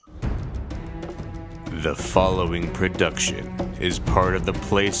The following production is part of the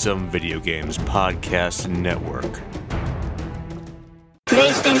Play Some Video Games podcast network.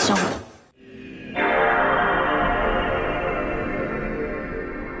 PlayStation.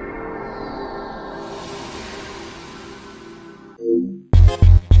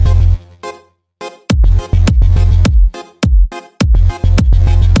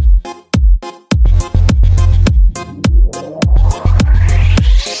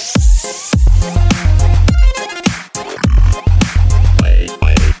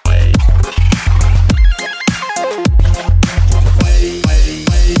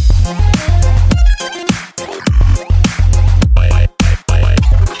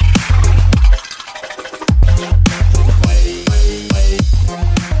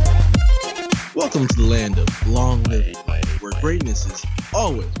 Welcome to the land of long living, where greatness is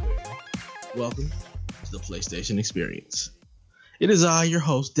always waiting. Welcome to the PlayStation Experience. It is I, your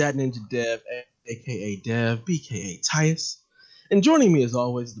host, Dat Ninja Dev, aka Dev, BKA Tyus, and joining me as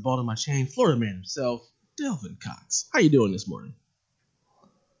always, the bottom of my chain, Florida man himself, Delvin Cox. How you doing this morning?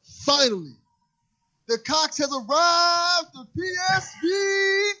 Finally, the Cox has arrived to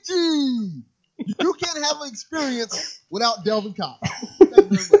PSVG. You can't have an experience without Delvin Cox.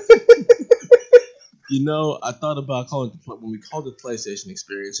 Thank you very much. You know, I thought about calling it when we called it PlayStation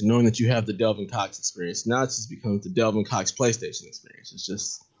Experience, and knowing that you have the Delvin Cox Experience, now it's just becomes the Delvin Cox PlayStation Experience. It's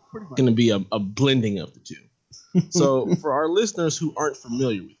just going to be a blending of the two. So, for our listeners who aren't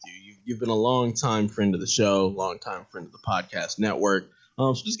familiar with you, you've been a long-time friend of the show, long-time friend of the podcast network.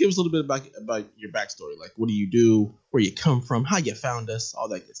 So just give us a little bit about your backstory. Like, what do you do, where you come from, how you found us, all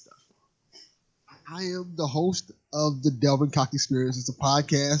that good stuff. I am the host of the Delvin Cox Experience. It's a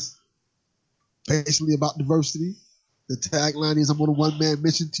podcast basically about diversity. The tagline is, I'm on a one-man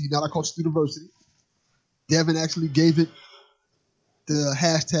mission to unite our culture through diversity. Devin actually gave it the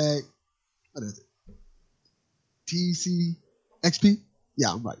hashtag, what is it? TCXP?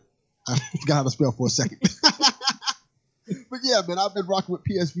 Yeah, I'm right. I forgot how to spell for a second. But yeah, man, I've been rocking with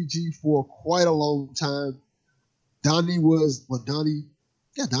PSVG for quite a long time. Donnie was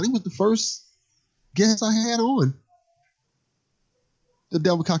the first guest I had on the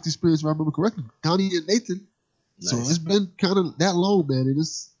Delvin Cox Experience, if I remember correctly. Donnie and Nathan. Nice. So it's been kind of that long, man. And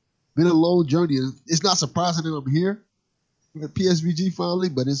it's been a long journey. It's not surprising that I'm here at PSVG finally,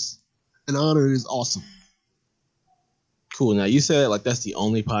 but it's an honor and it's awesome. Cool. Now, you said like that's the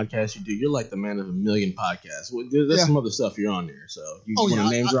only podcast you do. You're like the man of a million podcasts. Well, there's some other stuff you're on there. So you want to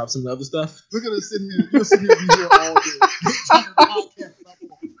name drop some of the other stuff? We're going to sit here. You'll sit here and be here all day.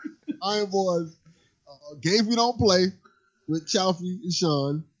 I am on Games We Don't Play with Chalfie and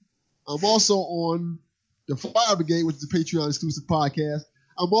Sean. I'm also on the Fire Brigade, which is a Patreon exclusive podcast.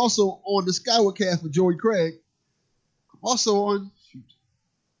 I'm also on the Skyward Cast with Joey Craig. I'm also on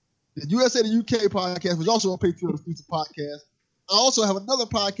the USA to UK podcast, which is also a Patreon exclusive podcast. I also have another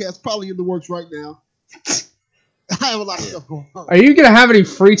podcast probably in the works right now. I have a lot of stuff going on. Are you going to have any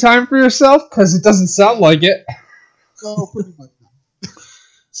free time for yourself? Because it doesn't sound like it. So, pretty much.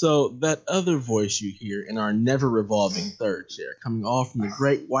 So that other voice you hear in our never-revolving third chair, coming all from the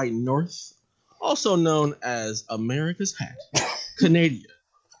Great White North, also known as America's Hat, Canada,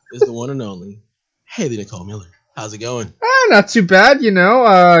 is the one and only Haley Nicole Miller. How's it going? Not too bad, you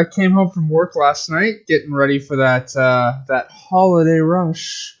know. Came home from work last night, getting ready for that holiday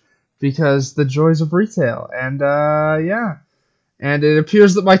rush, because the joys of retail. And, yeah. And it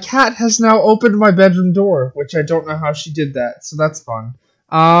appears that my cat has now opened my bedroom door, which I don't know how she did that, so that's fun.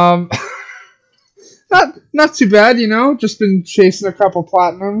 Not too bad, you know. Just been chasing a couple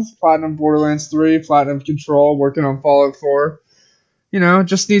platinums. Platinum Borderlands 3, Platinum Control, working on Fallout 4. You know,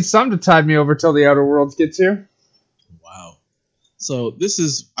 just need something to tide me over till the Outer Worlds gets here. Wow. So this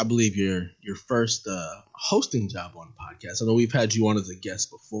is, I believe, your first hosting job on a podcast. I know we've had you on as a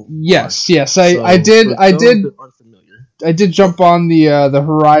guest before. Yes. I did jump on the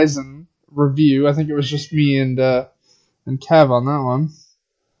Horizon review. I think it was just me and Kev on that one.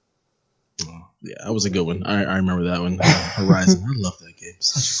 Yeah, that was a good one. I remember that one. Horizon. I love that game.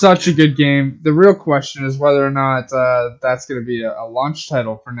 Such a good game. The real question is whether or not that's going to be a launch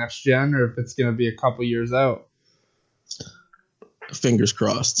title for next gen, or if it's going to be a couple years out. Fingers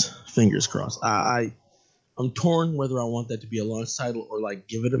crossed. I'm torn whether I want that to be a launch title or like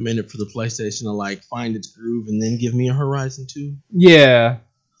give it a minute for the PlayStation to like find its groove and then give me a Horizon 2. Yeah.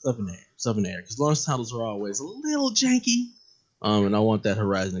 Up in there. Because launch titles are always a little janky. And I want that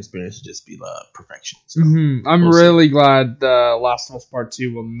Horizon experience to just be perfection. So, I'm really glad Last of Us Part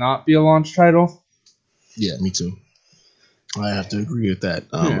 2 will not be a launch title. Yeah, me too. I have to agree with that.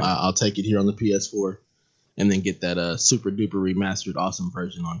 I'll take it here on the PS4 and then get that super duper remastered awesome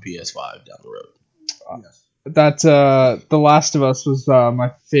version on PS5 down the road. Yes. That The Last of Us was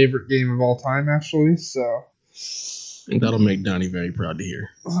my favorite game of all time, actually. So And that'll make Donnie very proud to hear.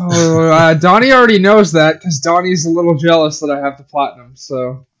 Donnie already knows that because Donnie's a little jealous that I have the platinum.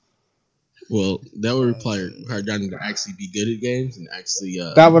 So Well, that would require Donnie to actually be good at games and actually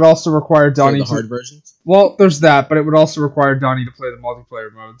that would also require play Donnie the to. hard versions. Well, there's that, but it would also require Donnie to play the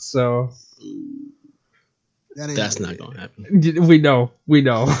multiplayer mode. So That's not going to happen. we know.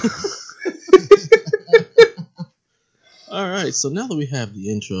 All right, so now that we have the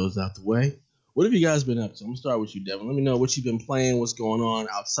intros out the way, what have you guys been up to? I'm going to start with you, Devin. Let me know what you've been playing, what's going on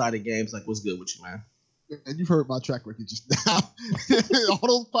outside of games. Like, what's good with you, man? And you've heard my track record just now. All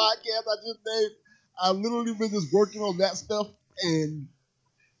those podcasts I just named, I've literally been just working on that stuff, and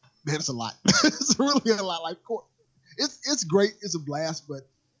man, it's a lot. It's really a lot. Like, it's great. It's a blast, but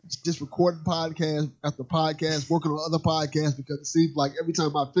just recording podcast after podcast, working on other podcasts, because it seems like every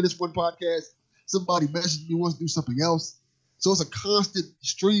time I finish one podcast, somebody messages me, wants to do something else. So it's a constant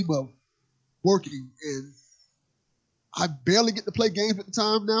stream of working, and I barely get to play games at the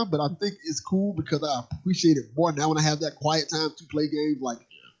time now, but I think it's cool because I appreciate it more now when I have that quiet time to play games. Like,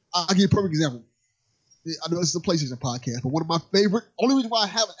 I'll give you a perfect example. I know this is a PlayStation podcast, but one of my favorite, only reason why I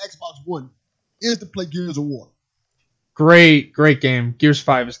have an Xbox One is to play Gears of War. Great game. Gears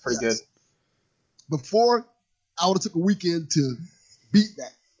 5 is pretty good. Before, I would have took a weekend to beat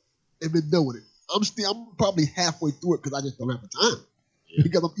that and been done with it. I'm probably halfway through it because I just don't have the time. Yeah.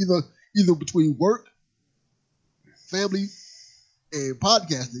 Because I'm either between work, family, and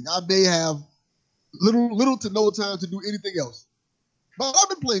podcasting. I may have little to no time to do anything else. But I've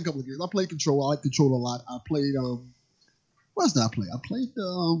been playing a couple of games. I played Control. I like Control a lot. I played what else did I play? I played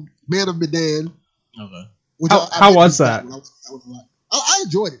Man of Medan. Okay. How was that? That was a lot. I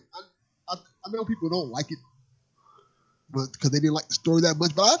enjoyed it. I know people don't like it, but because they didn't like the story that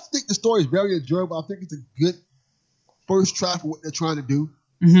much. But I think the story is very enjoyable. I think it's a good first try for what they're trying to do.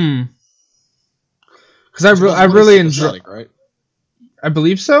 Mm-hmm. Because I really enjoy. Right? I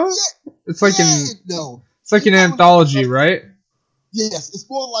believe so. Yeah. It's like no. It's like an anthology, right? Yes, it's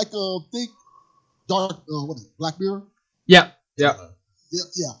more like think dark. What is it? Black Mirror. Yeah. Yeah.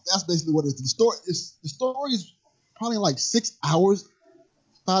 That's basically what it is. The story is probably like 6 hours,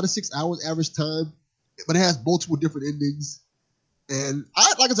 5 to 6 hours average time, but it has multiple different endings. And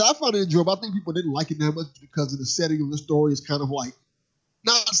like I said, I found it enjoyable. I think people didn't like it that much because of the setting of the story is kind of like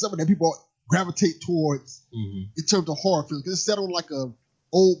not something that people gravitate towards in terms of horror films. Because it's set on like a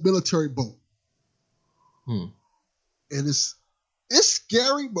old military boat, and it's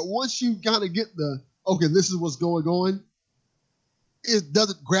scary. But once you kind of get this is what's going on, it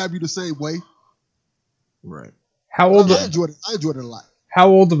doesn't grab you the same way. Right. How old? I enjoyed it a lot. How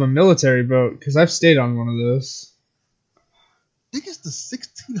old of a military boat? Because I've stayed on one of those. I think it's the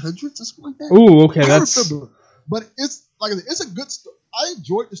 1600s or something like that. Ooh, okay, I that's. don't remember. But it's like I said, it's a good story. I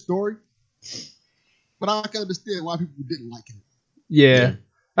enjoyed the story, but I can understand why people didn't like it. Yeah,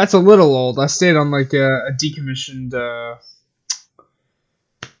 that's a little old. I stayed on like a decommissioned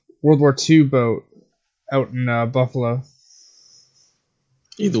World War II boat out in Buffalo.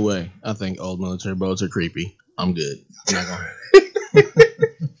 Either way, I think old military boats are creepy. I'm good. I'm not gonna.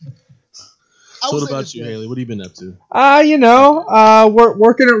 So what about you, Haley? What have you been up to?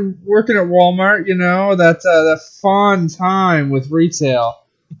 Working at Walmart. You know, that fun time with retail.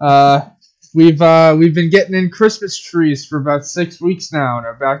 We've been getting in Christmas trees for about 6 weeks now, and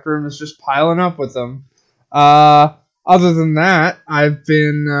our back room is just piling up with them. Other than that, I've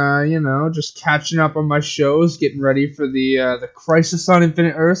been just catching up on my shows, getting ready for the Crisis on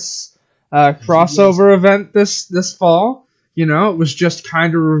Infinite Earths crossover event this fall. You know, it was just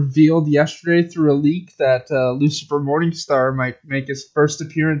kind of revealed yesterday through a leak that Lucifer Morningstar might make his first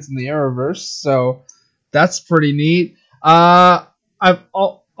appearance in the Arrowverse, so that's pretty neat. I've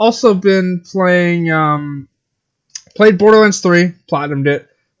also been playing, played Borderlands 3, platinumed it,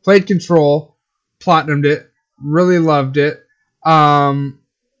 played Control, platinumed it, really loved it, and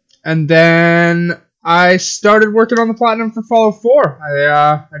then I started working on the platinum for Fallout 4.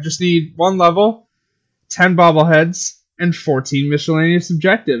 I just need 1 level, 10 bobbleheads, and 14 miscellaneous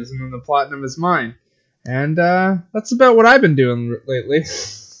objectives, and then the platinum is mine. And that's about what I've been doing lately.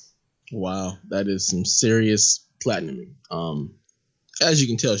 Wow, that is some serious platinuming. As you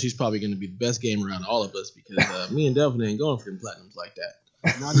can tell, she's probably going to be the best gamer around all of us because me and Delvin ain't going for them platinums like that.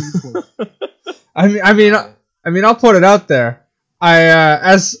 Not even close. I mean, I'll put it out there.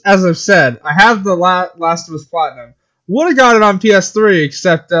 As I've said, I have the Last of Us Platinum. Would have got it on PS3,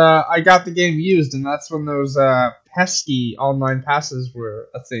 except I got the game used, and that's when those pesky online passes were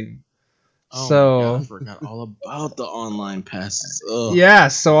a thing. Oh So my God, I forgot all about the online passes. Ugh. yeah,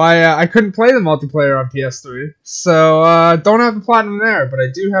 so I couldn't play the multiplayer on PS3, so don't have the platinum there, but I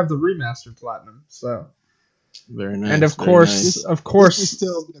do have the remastered platinum. So Very nice. and of very course, nice. of This course. just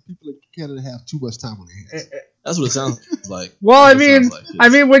tells me that people in Canada have too much time on their hands. That's what it sounds like. Well, That's what it sounds like. I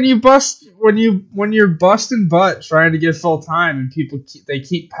mean, when you're busting butt trying to get full time, and they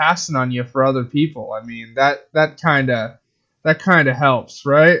keep passing on you for other people. I mean, that kind of helps,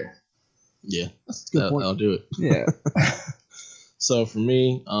 right? Yeah, That's a good point. I'll do it. Yeah. So for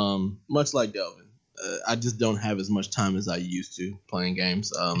me, much like Delvin, I just don't have as much time as I used to playing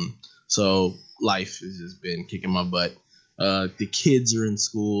games. So life has just been kicking my butt. The kids are in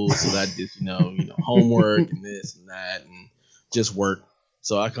school, so that just homework and this and that and just work.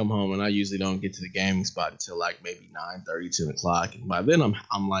 So I come home and I usually don't get to the gaming spot until like maybe 9:30, 10 o'clock. And by then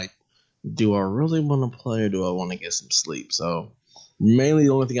I'm like, do I really want to play or do I want to get some sleep? So mainly the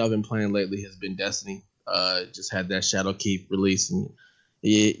only thing I've been playing lately has been Destiny. Just had that Shadowkeep release, and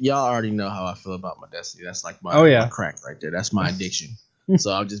y'all already know how I feel about my Destiny. That's like my crack right there. That's my addiction.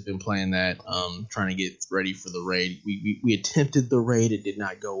 So I've just been playing that, trying to get ready for the raid. We attempted the raid. It did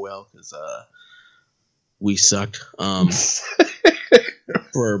not go well because we sucked.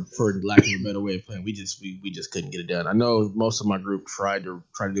 For lack of a better way of playing, we just couldn't get it done. I know most of my group tried to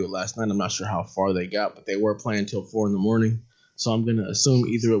do it last night. I'm not sure how far they got, but they were playing till 4 a.m. So I'm gonna assume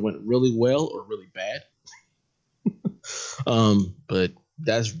either it went really well or really bad. But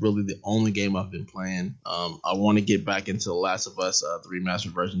that's really the only game I've been playing. I want to get back into The Last of Us, the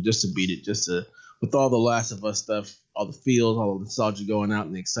remastered version, just to beat it, with all the Last of Us stuff, all the feels, all the nostalgia going out,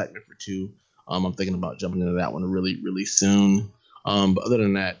 and the excitement for 2. I'm thinking about jumping into that one really, really soon. But other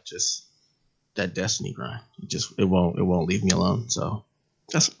than that, just that Destiny grind, it won't leave me alone. So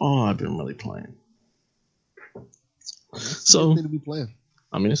that's all I've been really playing. So to be playing.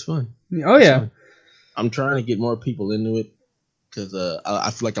 I mean, it's fun. Oh yeah. Fun. I'm trying to get more people into it because I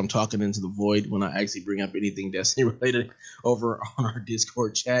feel like I'm talking into the void when I actually bring up anything Destiny related over on our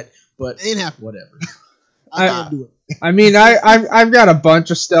Discord chat. But Ain't happening. Whatever. I can't do it. I mean, I've got a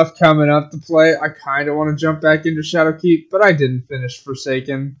bunch of stuff coming up to play. I kind of want to jump back into Shadowkeep, but I didn't finish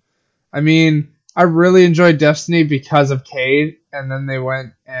Forsaken. I mean, I really enjoyed Destiny because of Cade, and then they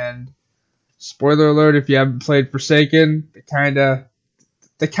went and, spoiler alert, if you haven't played Forsaken, they kind of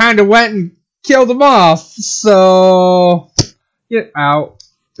went and killed him off. So get out.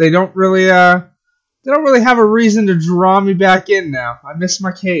 They don't really have a reason to draw me back in now. I miss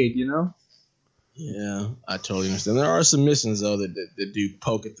my Cade, Yeah, I totally understand. There are some missions though that do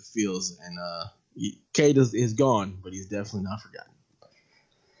poke at the feels, and Cade is gone, but he's definitely not forgotten.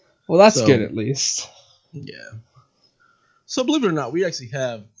 Well, that's good at least. Yeah. So believe it or not, we actually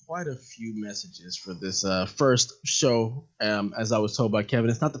have quite a few messages for this first show. As I was told by Kevin,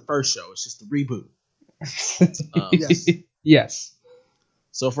 it's not the first show; it's just the reboot. Yes. Yes.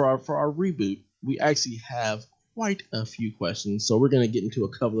 So for our reboot, we actually have quite a few questions. So we're gonna get into a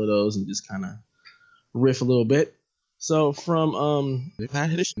couple of those and just kind of riff a little bit. So from when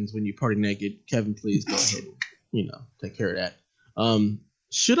you party naked, Kevin, please go ahead and take care of that.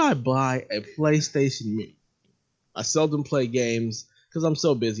 Should I buy a PlayStation Mini? I seldom play games because I'm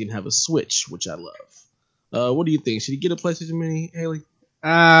so busy and have a Switch, which I love. What do you think? Should you get a PlayStation Mini, Haley?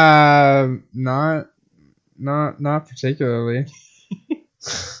 Not particularly.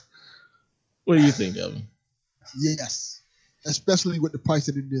 What do you think, Evan? Yes, especially with the price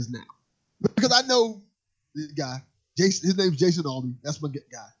that it is now. Because I know this guy, Jason. His name's Jason Albee. That's my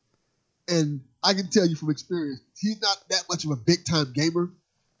guy, and I can tell you from experience, he's not that much of a big time gamer.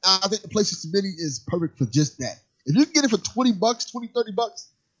 I think the PlayStation Mini is perfect for just that. If you can get it for $20, $30,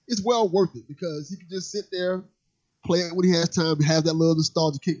 it's well worth it because he can just sit there, play it when he has time, have that little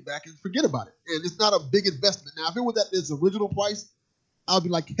nostalgia kick back, and forget about it. And it's not a big investment. Now, if it was at its original price, I'd be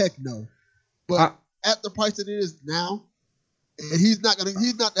like, heck no. But at the price that it is now, and he's not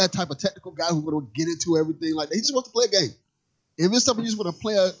that type of technical guy who's gonna get into everything like that. He just wants to play a game. If it's something you just want to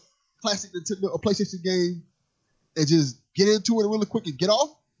play a classic Nintendo or PlayStation game and just get into it really quick and get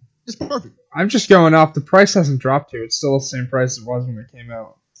off, it's perfect. I'm just going off. The price hasn't dropped here. It's still the same price it was when it came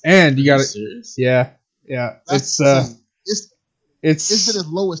out. And you got it. Yeah. It's been as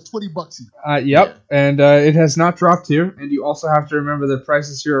low as $20 here. Yep. Yeah. And it has not dropped here. And you also have to remember the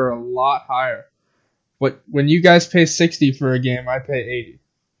prices here are a lot higher. When you guys pay $60 for a game, I pay $80.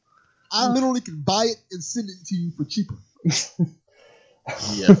 I literally can buy it and send it to you for cheaper.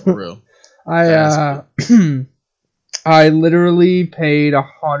 Yeah, for real. I literally paid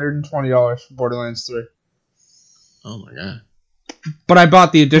 $120 for Borderlands 3. Oh my god. But I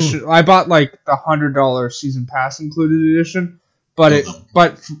bought the edition. I bought like the $100 season pass included edition.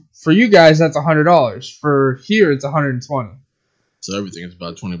 But for you guys, that's $100. For here, it's $120. So everything is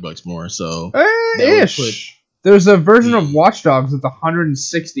about $20 more. So ish. There's a version of Watch Dogs with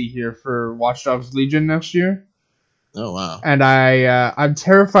 $160 here for Watch Dogs Legion next year. Oh wow! And I'm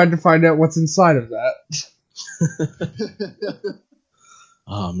terrified to find out what's inside of that.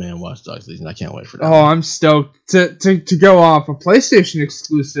 Oh man, Watch Dogs Legion! I can't wait for that. Oh, I'm stoked to go off a PlayStation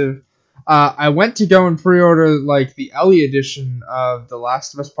exclusive. I went to go and pre-order like the Ellie edition of The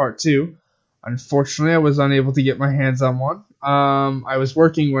Last of Us Part 2. Unfortunately, I was unable to get my hands on one. I was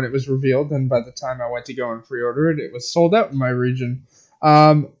working when it was revealed, and by the time I went to go and pre-order it, it was sold out in my region.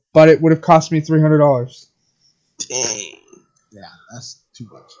 But it would have cost me $300. Dang. Yeah, that's too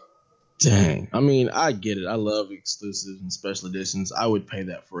much. Dang. I mean, I get it. I love exclusives and special editions. I would pay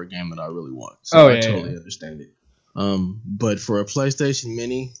that for a game that I really want. So I totally understand it. But for a PlayStation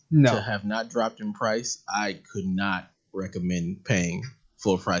Mini to have not dropped in price, I could not recommend paying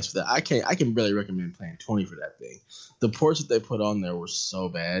full price for that. I can barely recommend paying $20 for that thing. The ports that they put on there were so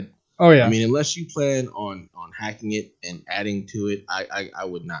bad. Oh yeah. I mean, unless you plan on hacking it and adding to it, I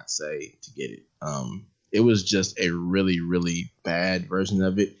would not say to get it. It was just a really, really bad version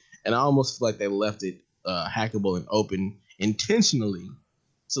of it. And I almost feel like they left it hackable and open intentionally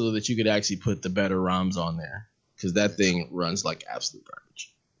so that you could actually put the better ROMs on there. Because that thing runs like absolute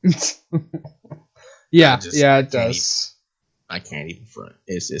garbage. Yeah, it does. I can't even front.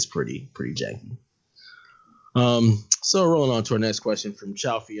 It's pretty janky. So rolling on to our next question from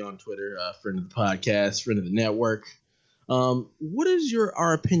Chalfie on Twitter, friend of the podcast, friend of the network. What is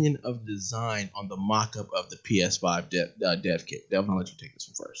our opinion of design on the mock-up of the PS5 dev kit? Devin, I'll let you take this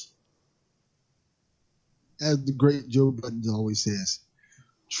one first. As the great Joe Budden always says,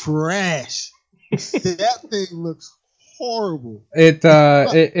 trash. That thing looks horrible.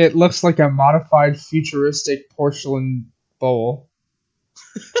 It looks like a modified futuristic porcelain bowl.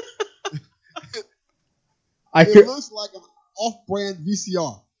 It looks like an off-brand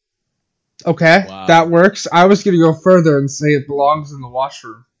VCR. Okay, wow. That works. I was going to go further and say it belongs in the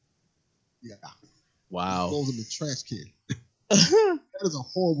washroom. Yeah. Wow. It goes in the trash can. That is a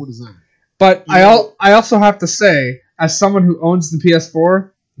horrible design. But I also have to say, as someone who owns the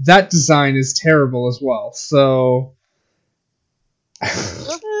PS4, that design is terrible as well. So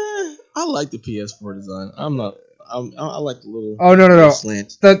I like the PS4 design. I like the little. Oh no!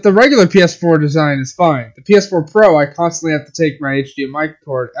 Slant. The regular PS4 design is fine. The PS4 Pro, I constantly have to take my HDMI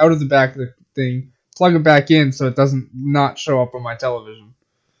cord out of the back of the thing, plug it back in, so it doesn't not show up on my television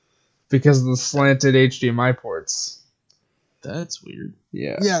because of the slanted HDMI ports. That's weird.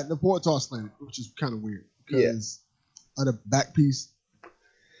 Yeah. Yeah, the ports are slanted, which is kind of weird because of the back piece.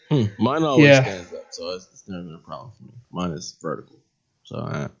 Mine always stands up, so it's never been a problem for me. Mine is vertical.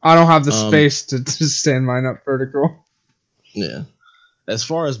 So I don't have the space to stand mine up vertical. Yeah. As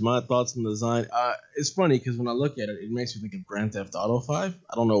far as my thoughts on the design, it's funny because when I look at it, it makes me think of Grand Theft Auto 5.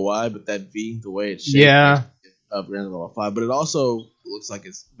 I don't know why, but that V, the way it's shaped, of Grand Theft Auto 5. But it also looks like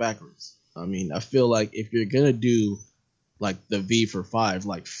it's backwards. I mean, I feel like if you're gonna do like the V for 5,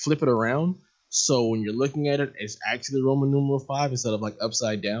 like flip it around so when you're looking at it, it's actually Roman numeral 5 instead of like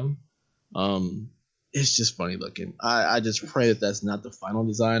upside down. It's just funny looking. I just pray that that's not the final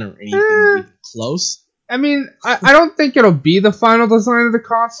design or anything even close. I mean, I don't think it'll be the final design of the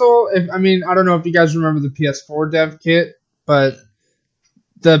console. I don't know if you guys remember the PS4 dev kit, but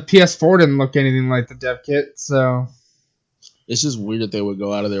the PS4 didn't look anything like the dev kit, so it's just weird that they would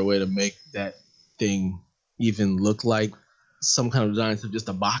go out of their way to make that thing even look like some kind of design instead of just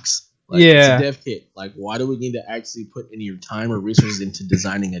a box. Like, it's a dev kit. Like, why do we need to actually put any time or resources into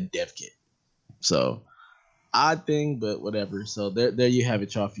designing a dev kit? So, odd thing, but whatever. So, there you have it,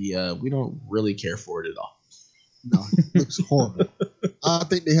 Chaffee. We don't really care for it at all. No, it looks horrible. I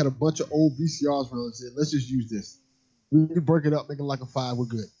think they had a bunch of old VCRs where they said, let's just use this. We can break it up, make it like a 5, we're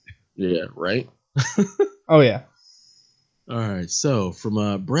good. Yeah, right? Oh, yeah. All right, so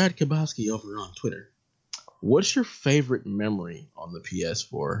from Brad Kabowski over on Twitter. What's your favorite memory on the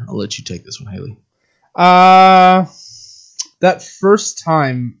PS4? I'll let you take this one, Haley. That first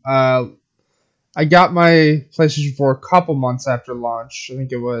time, I got my PlayStation 4 a couple months after launch. I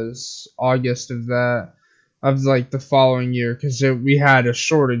think it was August of the following year, because we had a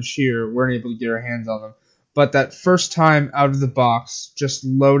shortage here. We weren't able to get our hands on them. But that first time out of the box, just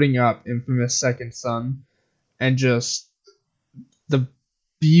loading up Infamous Second Son, and just the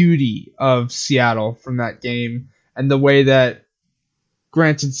beauty of Seattle from that game, and the way that,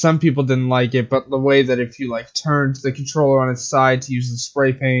 granted, some people didn't like it, but the way that if you turned the controller on its side to use the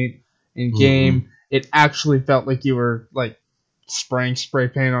spray paint in game, it actually felt like you were spraying spray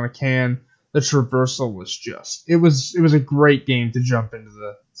paint on a can. the traversal was just it was a great game to jump into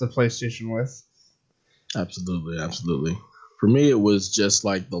the PlayStation with. Absolutely. For me, it was just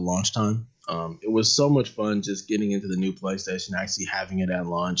like the launch time. It was so much fun just getting into the new PlayStation, actually having it at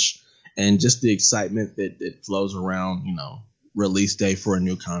launch, and just the excitement that flows around, release day for a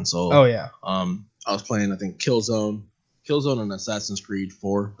new console. Oh yeah. I was playing, I think, Killzone and Assassin's Creed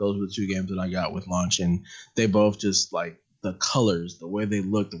 4. Those were the two games that I got with launch, and they both just like the colors, the way they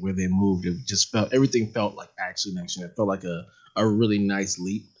looked, the way they moved. It just everything felt like actually next gen. It felt like a really nice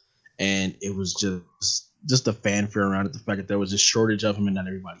leap, and it was just the fanfare around it. The fact that there was a shortage of them and not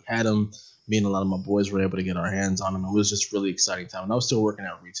everybody had them. Me and a lot of my boys were able to get our hands on them. It was just really exciting time. And I was still working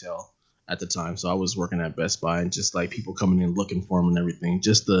at retail at the time, so I was working at Best Buy, and just like people coming in looking for them and everything.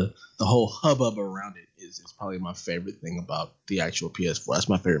 Just the whole hubbub around it is probably my favorite thing about the actual PS4. That's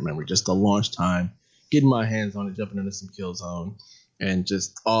my favorite memory. Just the launch time, getting my hands on it, jumping into some Killzone, and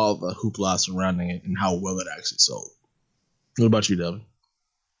just all the hoopla surrounding it and how well it actually sold. What about you, Devin?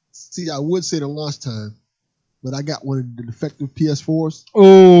 See, I would say the launch time, but I got one of the defective PS4s.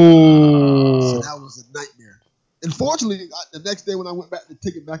 Oh. So that was a nightmare. Unfortunately, the next day when I went back to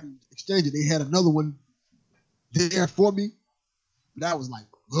take it back and exchange it, they had another one there for me. But that was like,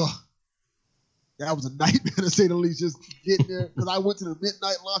 ugh. That was a nightmare to say the least, just getting there. Because I went to the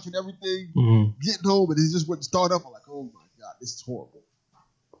midnight launch and everything, getting home, and it just wouldn't start up. I'm like, oh my God, this is horrible.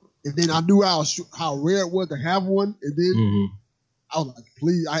 And then I knew how rare it was to have one. And then I was like,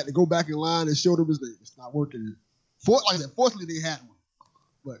 please, I had to go back in line and show them it's not working. Like I said, fortunately, they had one.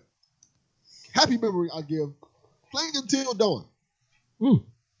 But happy memory I give. Playing Until Dawn.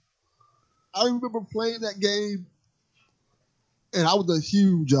 I remember playing that game, and I was a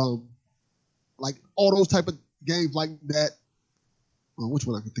huge, like all those type of games like that. Well, which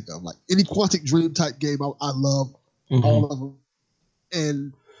one I can think of? Like any Quantic Dream type game, I love all of them.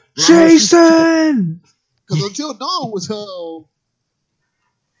 And Jason! Because Until Dawn was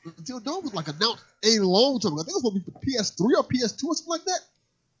like announced a long time ago. I think it was supposed to be for PS3 or PS2 or something like that.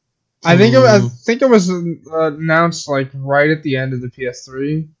 I think it was announced like right at the end of the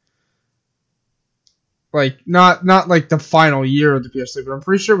PS3. Like not like the final year of the PS3, but I'm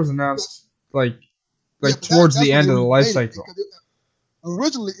pretty sure it was announced like towards the end of the life cycle.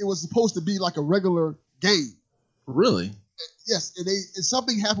 Originally, it was supposed to be like a regular game. Really? Yes, and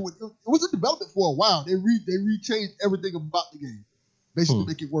something happened with it. Was in development for a while. They rechanged everything about the game, basically to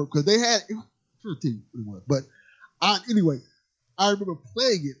make it work because they had. I'm trying to tell you what it was, but anyway, I remember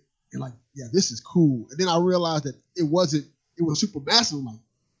playing it. And like, yeah, this is cool. And then I realized that it was super massive. I'm like,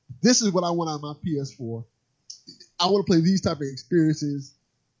 this is what I want out of my PS4. I want to play these type of experiences.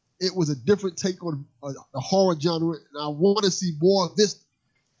 It was a different take on the horror genre, and I want to see more of this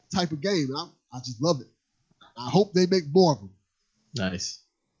type of game. And I just love it. I hope they make more of them. Nice.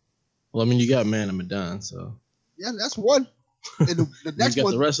 Well, I mean, you got Man of Medan, so. Yeah, that's one. And the next you got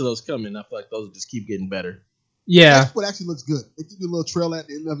one. The rest of those coming. I feel like those will just keep getting better. Yeah. The next one actually looks good. They give you a little trailer at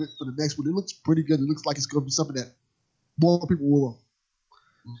the end of it for the next one. It looks pretty good. It looks like it's going to be something that more people will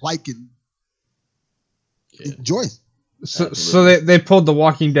like and enjoy. So they pulled the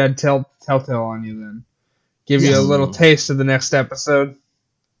Walking Dead telltale on you then. Give you a little taste of the next episode.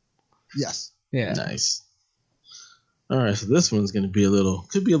 Yes. Yeah. Nice. All right, so this one's going to be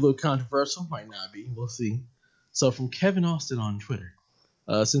could be a little controversial, might not be. We'll see. So from Kevin Austin on Twitter.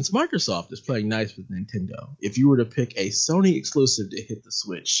 Since Microsoft is playing nice with Nintendo, if you were to pick a Sony exclusive to hit the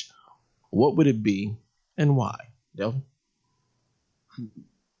Switch, what would it be and why? Delvin?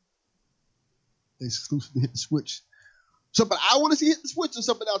 Exclusive to hit the Switch. Something I want to see hit the Switch or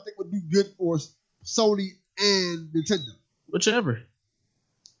something I think would be good for Sony and Nintendo. Whichever.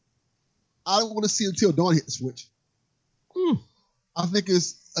 I don't want to see Until Dawn hit the Switch. I think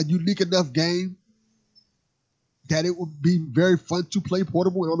it's a unique enough game that it would be very fun to play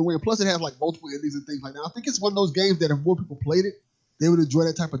portable and on the way. And plus, it has like multiple endings and things like that. I think it's one of those games that if more people played it, they would enjoy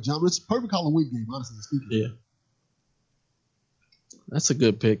that type of genre. It's a perfect Halloween game, honestly speaking. Yeah. That's a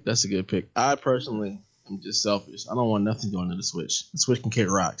good pick. I personally am just selfish. I don't want nothing going to the Switch. The Switch can kick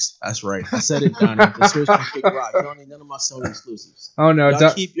rocks. That's right. I said it, Donnie. The Switch can kick rocks. I don't need none of my Sony exclusives. Oh, no.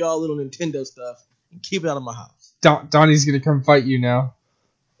 Y'all keep y'all little Nintendo stuff and keep it out of my house. Donnie's going to come fight you now.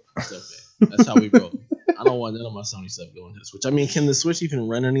 It's okay. That's how we roll. I don't want none of my Sony stuff going to the Switch. I mean, can the Switch even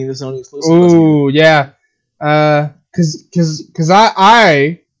run any of the Sony exclusives? Ooh, yeah. Because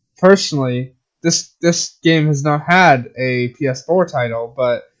I personally, this game has not had a PS4 title,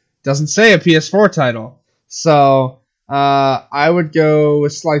 but doesn't say a PS4 title. So I would go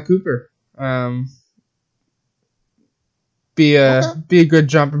with Sly Cooper. Be a good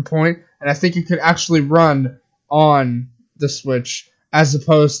jumping point, and I think it could actually run on the Switch as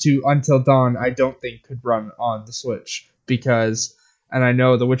opposed to Until Dawn, I don't think could run on the Switch because, and I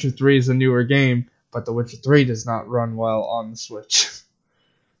know The Witcher 3 is a newer game, but The Witcher 3 does not run well on the Switch.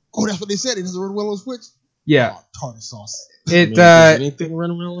 Oh, that's what they said. It doesn't run well on Switch? Yeah. Oh, tartar sauce. Does anything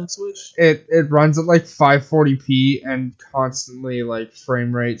run well on Switch? It runs at like 540p and constantly like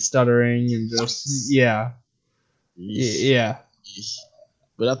frame rate stuttering and just yeah.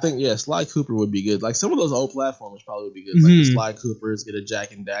 But I think Sly Cooper would be good. Like some of those old platformers probably would be good. Like the Sly Coopers, get a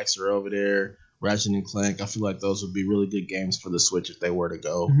Jack and Daxter over there, Ratchet and Clank. I feel like those would be really good games for the Switch if they were to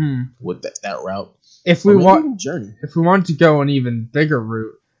go with that route. If we Journey. If we want to go an even bigger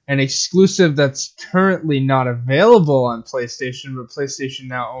route, an exclusive that's currently not available on PlayStation, but PlayStation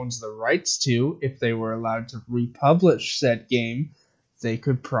now owns the rights to, if they were allowed to republish said game, they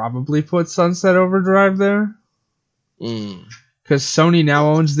could probably put Sunset Overdrive there. Because Sony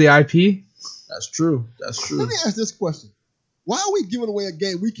now owns the IP. That's true. Let me ask this question. Why are we giving away a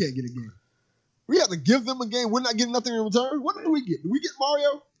game we can't get a game? We have to give them a game. We're not getting nothing in return. What do we get? Do we get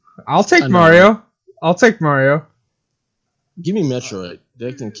Mario? I'll take Mario. Give me Metroid.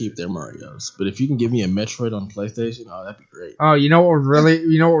 They can keep their Marios. But if you can give me a Metroid on PlayStation, that'd be great. Oh, you know what would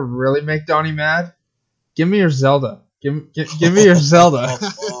really make Donnie mad? Give me your Zelda. Give me your Zelda.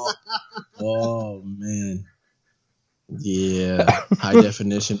 Oh man. Yeah. High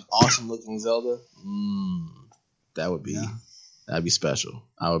definition, awesome looking Zelda. That'd be special.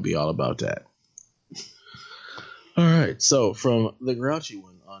 I would be all about that. All right. So from the Grouchy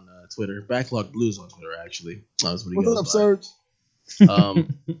one on Twitter, Backlog Blues on Twitter actually. That's what he goes up, by. Serge?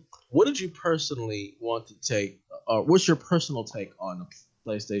 What did you personally want to take? What's your personal take on the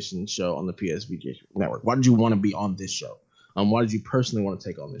PlayStation show on the PSVG network? Why did you want to be on this show? Why did you personally want to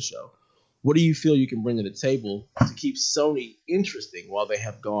take on this show? What do you feel you can bring to the table to keep Sony interesting while they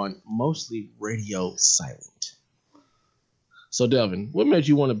have gone mostly radio silent? So, Delvin, what made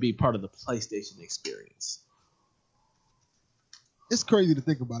you want to be part of the PlayStation experience? It's crazy to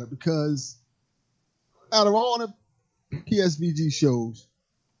think about it because out of all the PSVG shows,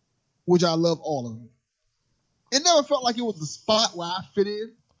 which I love all of them, it never felt like it was a spot where I fit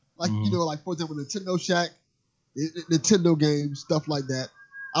in. Like, like, for example, Nintendo Shack, Nintendo games, stuff like that.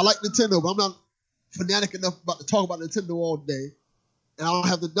 I like Nintendo, but I'm not fanatic enough to talk about Nintendo all day. And I don't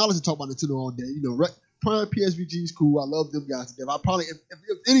have the knowledge to talk about Nintendo all day. Prime PSVG is cool. I love them guys to death. I probably, if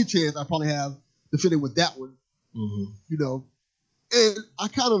any chance, I probably have to fit in with that one. And I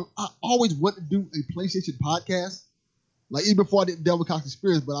always wanted to do a PlayStation podcast. Like, even before I did Delvin Cox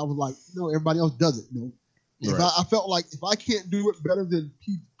Experience, but I was like, everybody else does it. Right. I felt like if I can't do it better than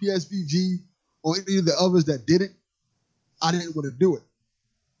PSVG or any of the others that did it, I didn't want to do it.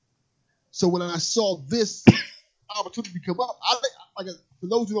 So when I saw this opportunity come up, for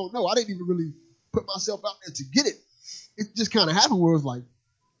those who don't know, I didn't even really put myself out there to get it. It just kind of happened where it was like,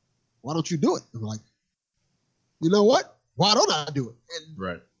 why don't you do it? I'm like, you know what? Why don't I do it? And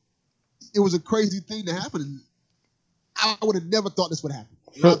right. It was a crazy thing to happen. And I would have never thought this would happen.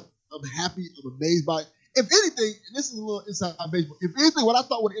 I'm happy. I'm amazed by it. If anything, and this is a little inside baseball, if anything, what I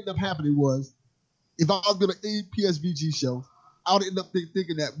thought would end up happening was if I was doing an PSVG show, I would end up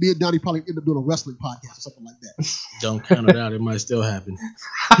thinking that me and Donnie probably end up doing a wrestling podcast or something like that. Don't count it out. It might still happen.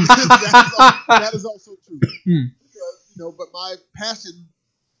 That is also true. Because, but my passion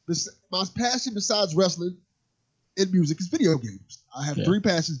besides wrestling and music is video games. I have three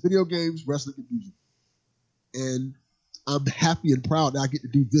passions: video games, wrestling, and music. And I'm happy and proud that I get to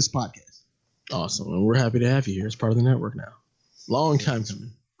do this podcast. Awesome. And we're happy to have you here as part of the network now. Long time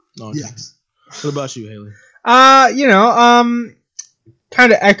coming. Yes. What about you, Haley? Kind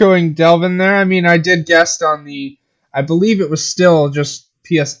of echoing Delvin there. I mean, I did guest on I believe it was still just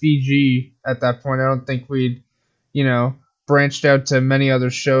PSVG at that point. I don't think we'd, branched out to many other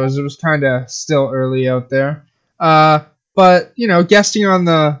shows. It was kind of still early out there. But, guesting on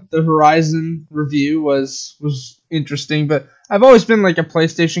the Horizon review was interesting. But I've always been like a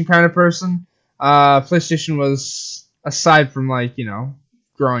PlayStation kind of person. PlayStation was, aside from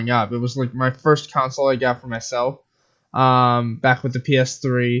growing up, it was like my first console I got for myself. Back with the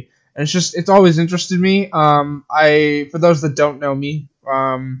PS3, and it's always interested me. For those that don't know me,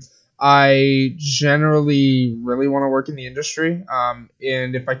 I generally really want to work in the industry.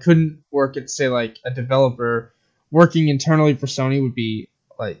 And if I couldn't work at, say, like a developer, working internally for Sony would be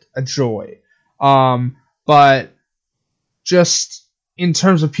like a joy. But just in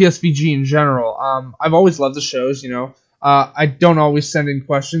terms of PSVG in general, I've always loved the shows, I don't always send in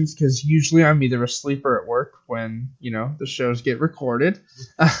questions because usually I'm either asleep or at work when, the shows get recorded.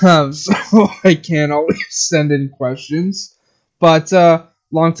 So I can't always send in questions. But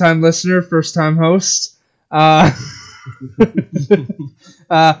long-time listener, first-time host.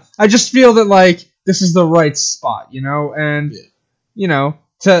 I just feel that like this is the right spot, you know, and you know,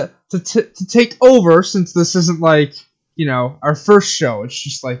 to take over, since this isn't like, you know, our first show. It's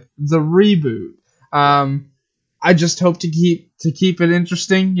just like the reboot. I just hope to keep it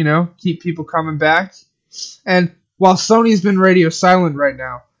interesting, you know, keep people coming back. And while Sony's been radio silent right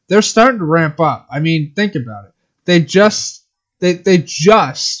now, they're starting to ramp up. I mean, think about it. They just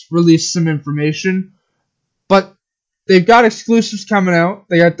released some information, but they've got exclusives coming out.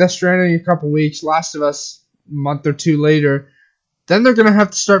 They got Death Stranding in a couple weeks, Last of Us a month or two later. Then they're going to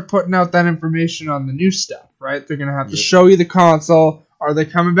have to start putting out that information on the new stuff, right? They're going to have to show you the console. Are they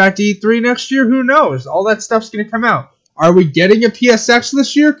coming back to E3 next year? Who knows? All that stuff's going to come out. Are we getting a PSX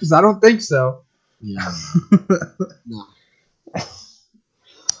this year? Because I don't think so. Yeah. No.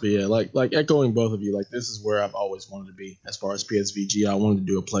 But yeah, like echoing both of you, like this is where I've always wanted to be as far as PSVG. I wanted to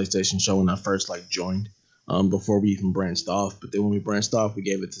do a PlayStation show when I first joined, before we even branched off. But then when we branched off, we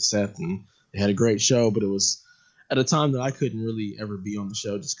gave it to Seth, and they had a great show. But it was at a time that I couldn't really ever be on the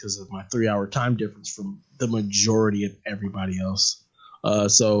show just because of my 3-hour time difference from the majority of everybody else.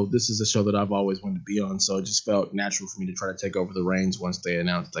 So this is a show that I've always wanted to be on. So it just felt natural for me to try to take over the reins once they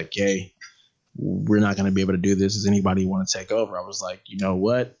announced, like, hey, we're not going to be able to do this. Does anybody want to take over? I was like, you know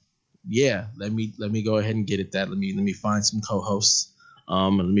what? Yeah, let me go ahead and get at that. Let me find some co-hosts,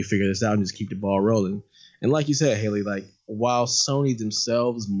 and let me figure this out and just keep the ball rolling. And like you said, Haley, like while Sony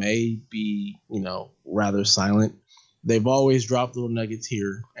themselves may be, you know, rather silent, they've always dropped little nuggets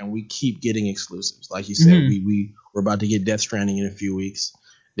here, and we keep getting exclusives. Like you said, we're about to get Death Stranding in a few weeks.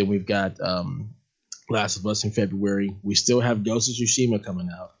 Then we've got Last of Us in February. We still have Ghost of Tsushima coming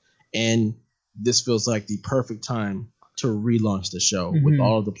out, and this feels like the perfect time to relaunch the show with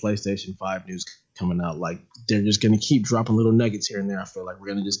all of the PlayStation 5 news coming out. Like they're just going to keep dropping little nuggets here and there. I feel like we're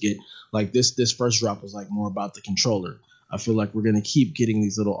going to just get like this first drop was like more about the controller. I feel like we're going to keep getting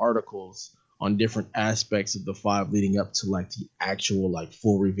these little articles on different aspects of the 5 leading up to like the actual like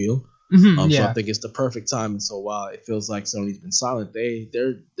full reveal. So I think it's the perfect time. And so while it feels like Sony's been silent,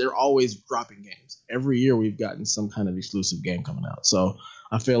 they're always dropping games. Every year we've gotten some kind of exclusive game coming out. So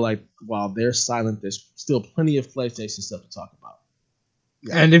I feel like while they're silent, there's still plenty of PlayStation stuff to talk about.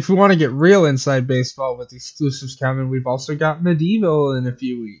 Yeah. And if we want to get real inside baseball with exclusives coming, we've also got Medieval in a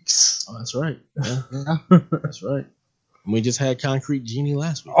few weeks. Oh, that's right. Yeah. That's right. And we just had Concrete Genie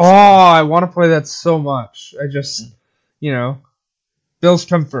last week. Oh, I want to play that so much. I just, you know, Bills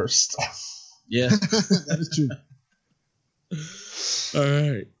come first. Yeah, that is true.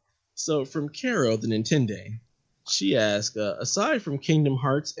 All right. So from Carol, the Nintendo, she asked, aside from Kingdom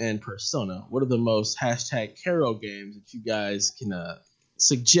Hearts and Persona, what are the most #Carol games that you guys can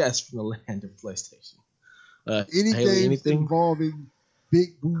suggest from the land of PlayStation? Anything involving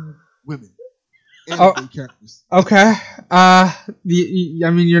big boob women. Characters. Okay. I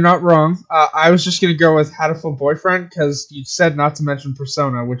mean, you're not wrong. I was just gonna go with Hatoful Boyfriend because you said not to mention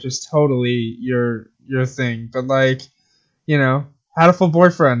Persona, which is totally your thing. But like, you know, Hatoful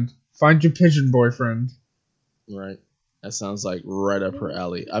Boyfriend, find your pigeon boyfriend. Right. That sounds like right up her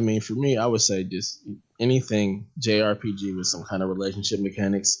alley. I mean, for me, I would say just anything JRPG with some kind of relationship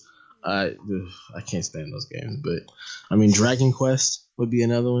mechanics. I can't stand those games, but I mean, Dragon Quest would be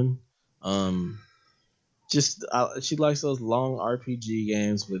another one. She likes those long RPG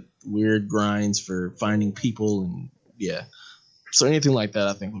games with weird grinds for finding people, and yeah. So anything like that,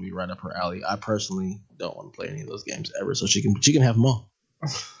 I think would be right up her alley. I personally don't want to play any of those games ever, so she can have them all.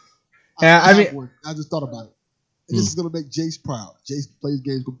 Yeah, I just thought about it. And this is gonna make Jace proud. Jace plays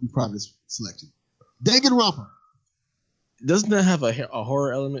games, gonna be proud of this selection. Danganronpa. Doesn't that have a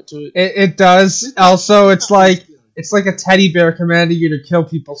horror element to it? It does. Also, it's like a teddy bear commanding you to kill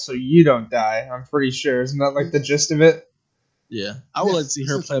people so you don't die. I'm pretty sure. Isn't that like the gist of it? Yeah, I would like to see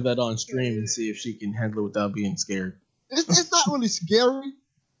her play that on stream and see if she can handle it without being scared. It's not really scary.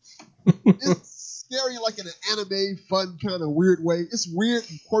 It's scary like in an anime, fun kind of weird way. It's weird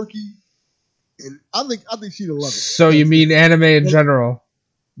and quirky, and I think she'd love it. So you mean anime in general?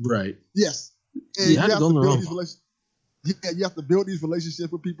 Right. Yes. And you have to build these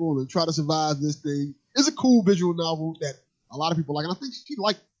relationships with people and try to survive this thing. It's a cool visual novel that a lot of people like, and I think she'd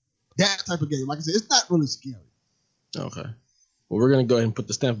like that type of game. Like I said, it's not really scary. Okay. Well, we're going to go ahead and put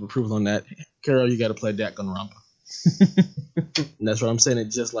the stamp of approval on that. Carol, you got to play Danganronpa. And that's what I'm saying it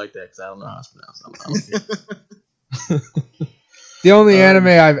just like that because I don't know how it's pronounced. I don't care. The only anime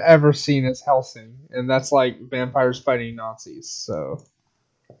I've ever seen is Hellsing, and that's like vampires fighting Nazis. So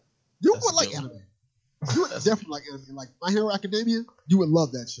you would like anime. You would definitely like anime. Like My Hero Academia, you would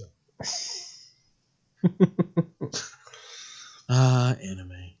love that show.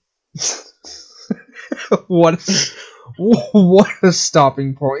 Anime. What What a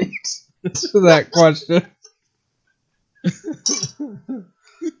stopping point to that question.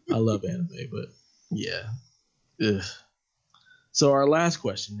 I love anime, but yeah. Ugh. So our last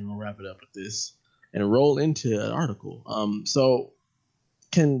question, and we'll wrap it up with this and roll into an article. So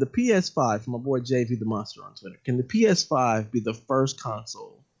can the PS5, from my boy JV the Monster on Twitter, can the PS5 be the first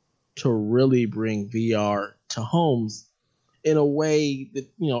console to really bring VR to homes in a way that,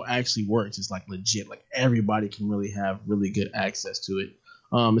 you know, actually works? It's like legit, like everybody can really have really good access to it.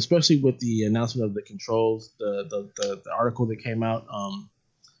 Especially with the announcement of the controls, the article that came out,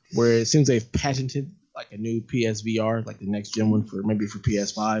 where it seems they've patented like a new PSVR, like the next gen one for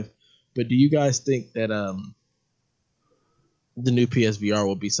PS5. But do you guys think that the new PSVR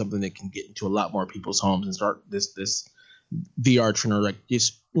will be something that can get into a lot more people's homes and start this VR trend, like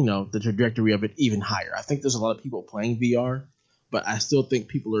just, you know, the trajectory of it even higher? I think there's a lot of people playing VR, but I still think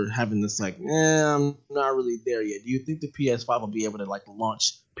people are having this like, I'm not really there yet. Do you think the PS5 will be able to like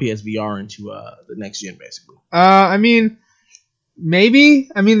launch PSVR into the next gen, basically? I mean, maybe.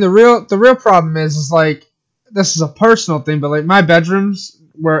 I mean, the real problem is like, this is a personal thing, but like my bedrooms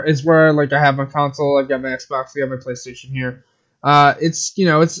where like I have my console, I've got my Xbox, I got my PlayStation here. It's, you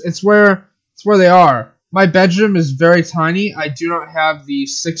know, it's where they are. My bedroom is very tiny. I do not have the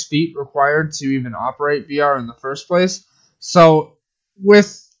 6 feet required to even operate VR in the first place. So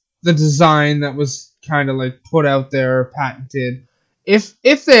with the design that was kind of like put out there, patented,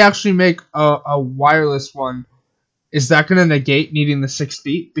 if they actually make a wireless one, is that going to negate needing the 6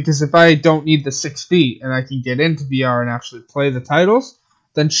 feet? Because if I don't need the 6 feet and I can get into VR and actually play the titles,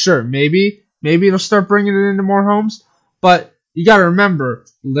 then sure, maybe it'll start bringing it into more homes. But you got to remember,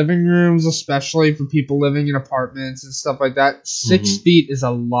 living rooms, especially for people living in apartments and stuff like that, 6 feet is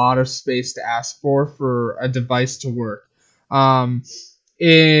a lot of space to ask for a device to work.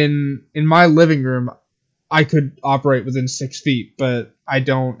 In my living room, I could operate within 6 feet, but I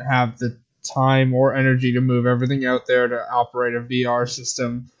don't have the time or energy to move everything out there to operate a VR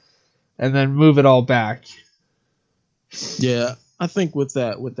system and then move it all back. Yeah, I think with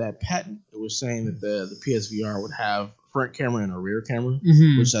that patent, it was saying that the PSVR would have front camera and a rear camera,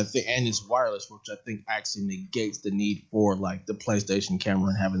 which I think, and it's wireless, which I think actually negates the need for like the PlayStation camera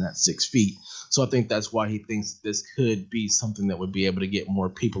and having that 6 feet. So I think that's why he thinks this could be something that would be able to get more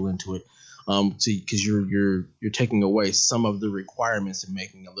people into it. Because you're taking away some of the requirements and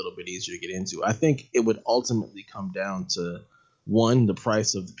making it a little bit easier to get into. I think it would ultimately come down to, one, the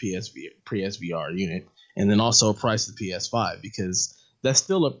price of the PSVR unit, and then also price of the PS5, because that's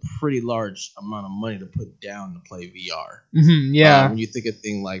still a pretty large amount of money to put down to play VR. Yeah. When you think of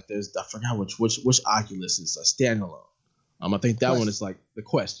thing like I forgot which Oculus is a standalone. I think that one is like the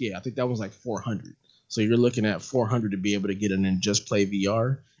Quest. Yeah, I think that one's like $400. So you're looking at $400 to be able to get in and just play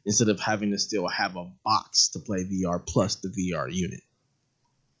VR, instead of having to still have a box to play VR plus the VR unit.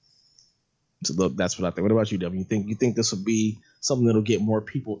 So look, that's what I think. What about you, Devin? You think this will be something that'll get more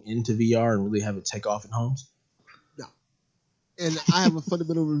people into VR and really have it take off in homes? No. And I have a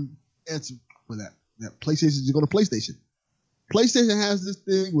fundamental answer for that. That PlayStation is going to PlayStation. PlayStation has this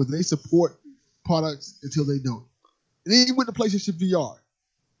thing where they support products until they don't. And even with the PlayStation VR,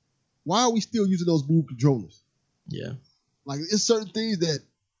 why are we still using those Move controllers? Yeah. Like, it's certain things that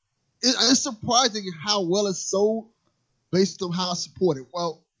it's surprising how well it's sold based on how it's supported.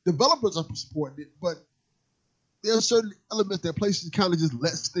 Well, developers are supporting it, but there are certain elements that PlayStation kind of just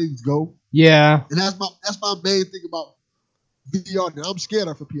lets things go. Yeah. And that's my main thing about VR that I'm scared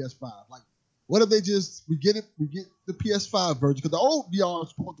of for PS5. Like, what if they just we get the PS5 version, because the old VR is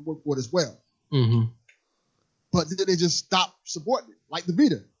supposed to work for it as well. But then they just stop supporting it, like the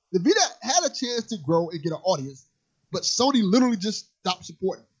Vita. The Vita had a chance to grow and get an audience, but Sony literally just stopped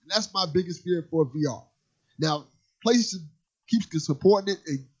supporting it. And that's my biggest fear for VR. Now, PlayStation keeps supporting it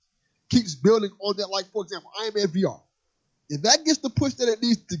and keeps building on that. Like, for example, Iron Man VR. If that gets the push that it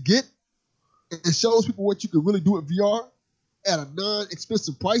needs to get and shows people what you can really do with VR at a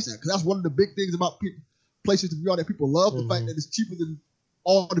non-expensive price, because that's one of the big things about PlayStation VR that people love, the fact that it's cheaper than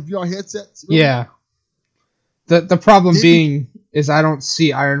all the VR headsets. Really. Yeah. The problem being is I don't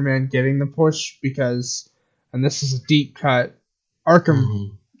see Iron Man getting the push because, and this is a deep cut,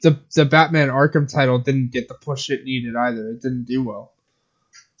 Arkham, the Batman Arkham title didn't get the push it needed either. It didn't do well.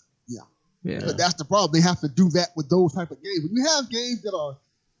 Yeah. But that's the problem. They have to do that with those type of games. When you have games that are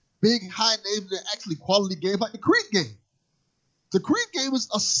big, high names, that are actually quality games, like the Creed game. The Creed game is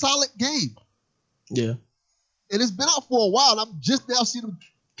a solid game. Yeah. And it's been out for a while, and I'm just now seeing them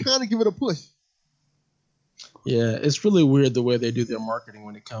kind of give it a push. Yeah, it's really weird the way they do their marketing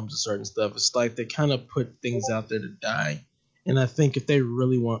when it comes to certain stuff. It's like they kind of put things out there to die. And I think if they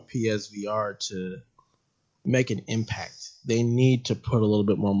really want PSVR to make an impact, they need to put a little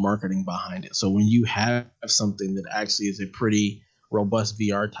bit more marketing behind it. So when you have something that actually is a pretty robust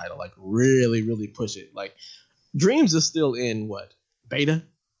VR title, like really, really push it. Like Dreams is still in what? Beta?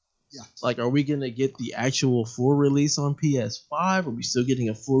 Yeah. Like, are we gonna get the actual full release on PS5? Are we still getting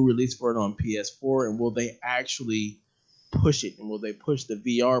a full release for it on PS4? And will they actually push it? And will they push the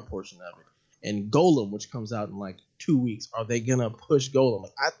VR portion of it? And Golem, which comes out in like 2 weeks, are they gonna push Golem?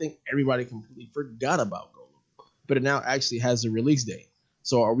 Like, I think everybody completely forgot about Golem, but it now actually has a release date.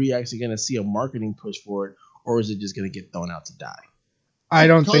 So are we actually gonna see a marketing push for it, or is it just gonna get thrown out to die? I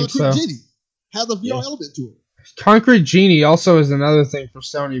don't think so. Concrete Genie has a VR element to it. Concrete Genie also is another thing for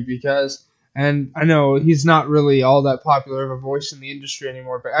Sony because, and I know he's not really all that popular of a voice in the industry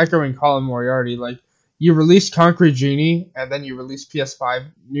anymore, but echoing Colin Moriarty, like, you release Concrete Genie and then you release PS5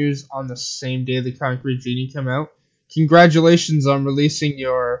 news on the same day the Concrete Genie come out. Congratulations on releasing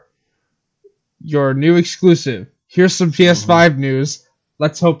your new exclusive. Here's some PS5 news.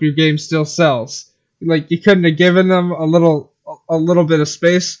 Let's hope your game still sells. Like, you couldn't have given them a little bit of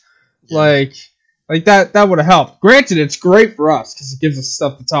space. Yeah. Like that would have helped. Granted, it's great for us because it gives us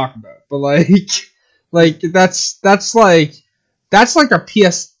stuff to talk about. But that's like a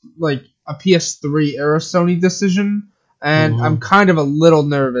PS3 era Sony decision, and I'm kind of a little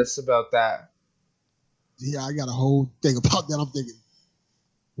nervous about that. Yeah, I got a whole thing about that. I'm thinking,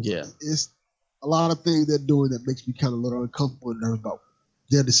 yeah, it's a lot of things they're doing that makes me kind of a little uncomfortable and nervous about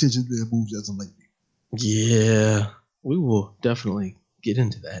their decisions and their moves as of lately. Yeah, we will definitely get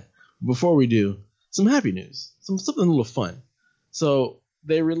into that. Before we do, some happy news, something a little fun. So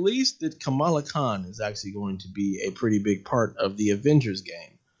they released that Kamala Khan is actually going to be a pretty big part of the Avengers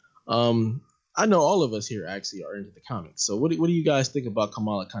game. I know all of us here actually are into the comics. So what do you guys think about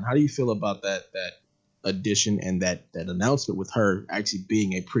Kamala Khan? How do you feel about that addition and that announcement with her actually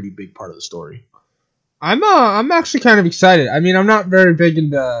being a pretty big part of the story? I'm actually kind of excited. I mean, I'm not very big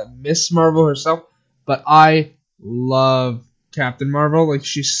into Miss Marvel herself, but I love Captain Marvel. Like,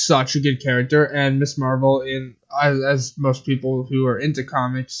 she's such a good character, and Miss Marvel, as most people who are into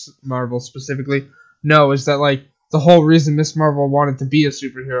comics, Marvel specifically, know, is that like the whole reason Miss Marvel wanted to be a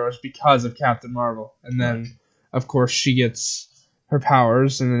superhero is because of Captain Marvel. And then, of course, she gets her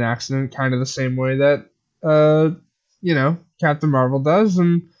powers in an accident, kind of the same way that, Captain Marvel does.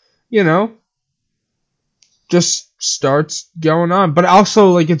 And, just starts going on. But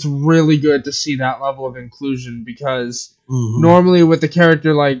also, like, it's really good to see that level of inclusion because normally with a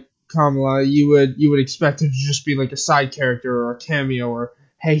character like Kamala, you would expect it to just be like a side character or a cameo or,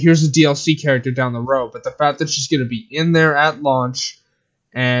 hey, here's a DLC character down the road. But the fact that she's going to be in there at launch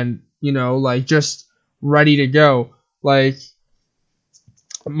and, just ready to go. Like,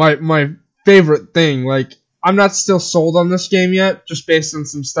 my favorite thing, like, I'm not still sold on this game yet, just based on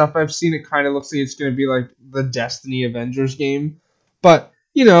some stuff I've seen. It kind of looks like it's going to be like the Destiny Avengers game. But,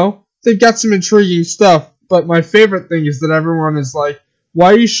 they've got some intriguing stuff. But my favorite thing is that everyone is like,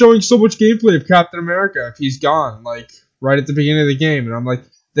 why are you showing so much gameplay of Captain America if he's gone? Like, right at the beginning of the game. And I'm like,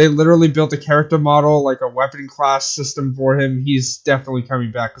 they literally built a character model, like a weapon class system for him. He's definitely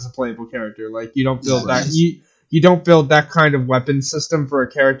coming back as a playable character. Like, you don't build that. You don't build that kind of weapon system for a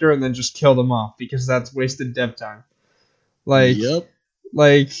character and then just kill them off because that's wasted dev time. Like, yep.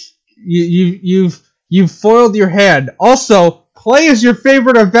 Like you've foiled your hand. Also, play as your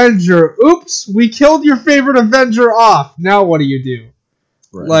favorite Avenger. Oops, we killed your favorite Avenger off. Now what do you do?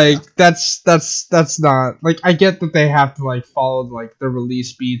 Right. Like, that's not, like, I get that they have to, like, follow, like, the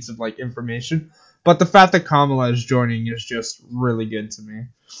release beats of, like, information, but the fact that Kamala is joining is just really good to me.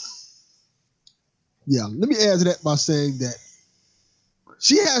 Yeah, let me add to that by saying that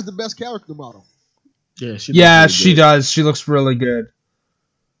she has the best character model. Yeah, she does. She looks really good.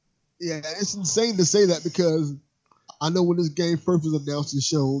 Yeah, it's insane to say that because I know when this game first was announced and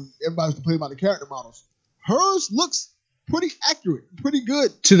shown, everybody was complaining about the character models. Hers looks pretty accurate, pretty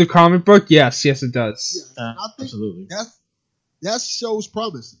good. To the comic book, yes it does. Yeah, I think absolutely. That shows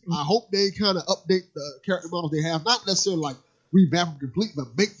promise. I hope they kind of update the character models they have, not necessarily like revamp them complete,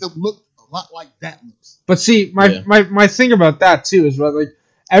 but make them look a lot like that looks. But see, my thing about that too is like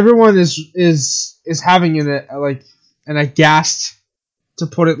everyone is having an aghast, to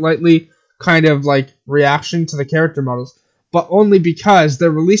put it lightly, kind of like reaction to the character models, but only because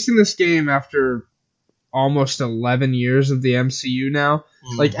they're releasing this game after almost 11 years of the MCU now.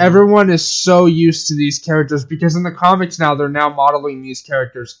 Mm-hmm. Like, everyone is so used to these characters because in the comics now, they're now modeling these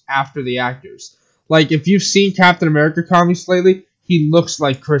characters after the actors. Like, if you've seen Captain America comics lately, he looks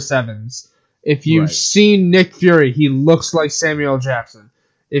like Chris Evans. If you've seen Nick Fury, he looks like Samuel Jackson.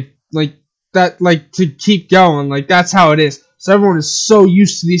 If, like, that, like, to keep going, like, that's how it is. So everyone is so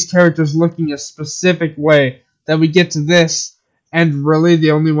used to these characters looking a specific way that we get to this, and really the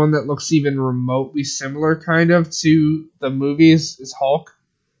only one that looks even remotely similar kind of to the movies is Hulk.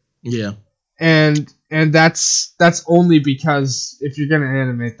 Yeah. And that's only because if you're gonna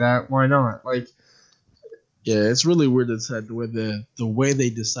animate that, why not? Like, yeah, it's really weird that the way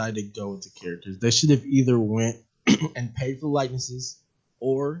they decided to go with the characters. They should have either went and paid for likenesses,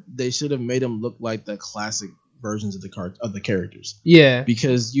 or they should have made them look like the classic versions of the characters. yeah,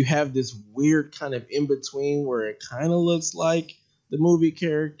 Because you have this weird kind of in between where it kind of looks like the movie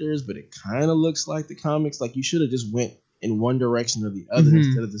characters, but it kind of looks like the comics. Like, you should have just went in one direction or the other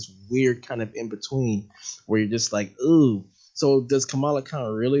instead of this weird kind of in between where you're just like, ooh. So does Kamala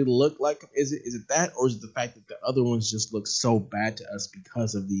Khan really look like? Is it that, or is it the fact that the other ones just look so bad to us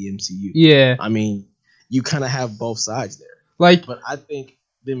because of the MCU? yeah. I mean, you kind of have both sides there. Like, But I think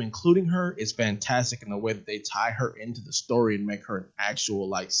them including her is fantastic in the way that they tie her into the story and make her an actual,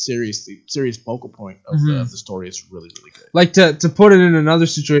 like, serious focal point of the story is really, really good. like to put it in another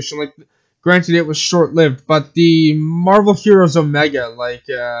situation, like, granted it was short-lived, but the Marvel Heroes Omega, like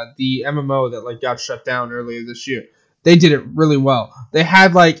the MMO that like got shut down earlier this year, they did it really well. They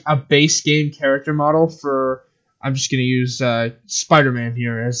had like a base game character model for, I'm just going to use Spider-Man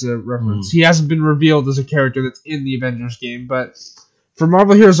here as a reference. He hasn't been revealed as a character that's in the Avengers game, but for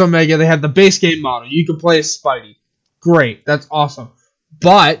Marvel Heroes Omega, they had the base game model. You could play as Spidey. Great. That's awesome.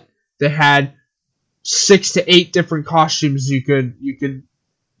 But they had 6 to 8 different costumes you could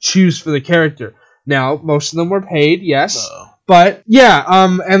choose for the character. Now, most of them were paid, yes. But yeah,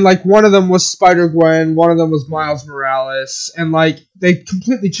 and like one of them was Spider-Gwen, one of them was Miles Morales, and like they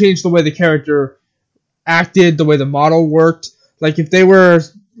completely changed the way the character acted, the way the model worked. Like if they were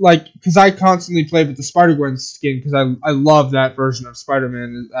like, because I constantly played with the Spider-Gwen skin because I love that version of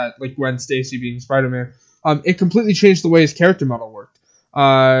Spider-Man, like Gwen Stacy being Spider-Man. It completely changed the way his character model worked.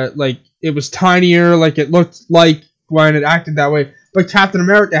 Like it was tinier, like it looked like Gwen, it acted that way. But Captain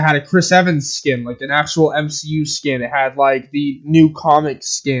America had a Chris Evans skin, like an actual MCU skin. It had like the new comic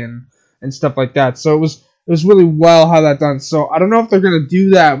skin and stuff like that. So it was really well how that done. So I don't know if they're gonna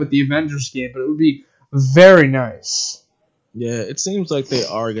do that with the Avengers game, but it would be very nice. Yeah, it seems like they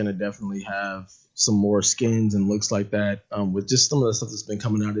are gonna definitely have some more skins and looks like that. With just some of the stuff that's been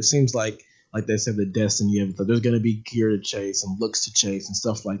coming out, it seems like they said, the Destiny of it, there's gonna be gear to chase and looks to chase and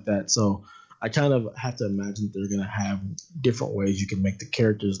stuff like that. So I kind of have to imagine that they're going to have different ways you can make the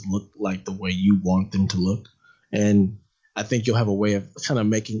characters look like the way you want them to look. And I think you'll have a way of kind of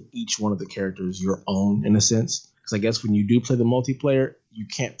making each one of the characters your own in a sense. Because I guess when you do play the multiplayer, you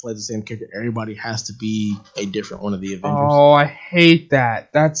can't play the same character. Everybody has to be a different one of the Avengers. Oh, I hate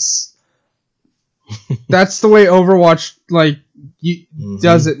that. That's the way Overwatch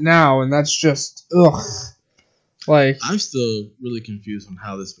does it now, and that's just ugh. Like, I'm still really confused on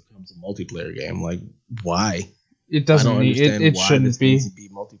how this becomes a multiplayer game. Like, why? It doesn't need it. It shouldn't be. Needs to be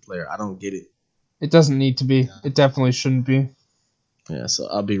multiplayer. I don't get it. It doesn't need to be. It definitely shouldn't be. Yeah, so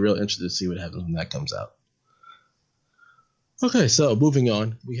I'll be real interested to see what happens when that comes out. Okay, so moving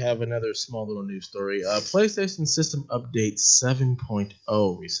on, we have another small little news story. PlayStation System Update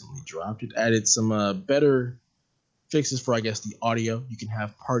 7.0 recently dropped. It added some better fixes for, I guess, the audio. You can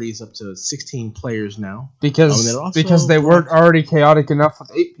have parties up to 16 players now. Because they weren't already chaotic enough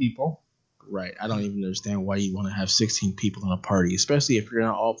with 8 people. Right. I don't even understand why you want to have 16 people in a party, especially if you're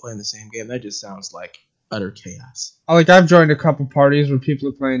not all playing the same game. That just sounds like utter chaos. Like, I've joined a couple parties where people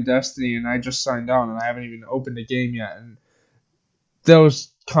are playing Destiny, and I just signed on, and I haven't even opened a game yet. And those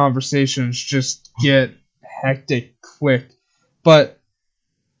conversations just get hectic quick. But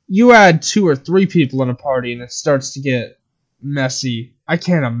you add 2 or 3 people in a party and it starts to get messy. I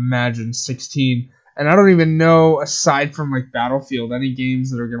can't imagine 16. And I don't even know, aside from like Battlefield, any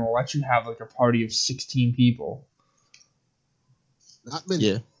games that are going to let you have like a party of 16 people. Not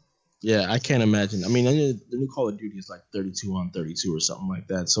many. Yeah, I can't imagine. I mean, the new Call of Duty is like 32 on 32 or something like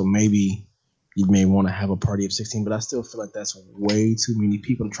that. So maybe you may want to have a party of 16, but I still feel like that's way too many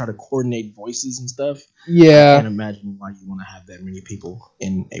people to try to coordinate voices and stuff. Yeah. I can't imagine why you want to have that many people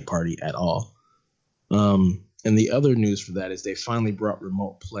in a party at all. And the other news for that is they finally brought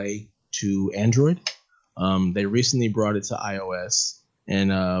Remote Play to Android. They recently brought it to iOS.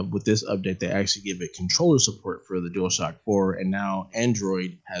 And with this update, they actually give it controller support for the DualShock 4, and now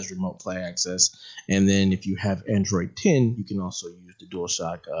Android has Remote Play access. And then if you have Android 10, you can also use the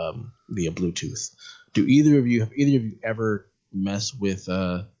DualShock via Bluetooth. Have either of you ever messed with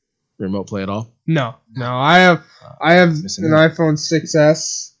Remote Play at all? No. I have an iPhone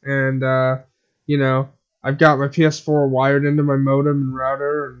 6s, and I've got my PS4 wired into my modem and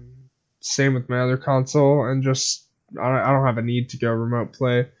router, and same with my other console, and just I don't have a need to go remote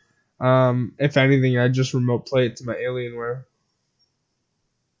play. If anything, I just remote play it to my Alienware.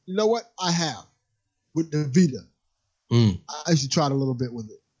 You know what? I have with the Vita. I actually tried a little bit with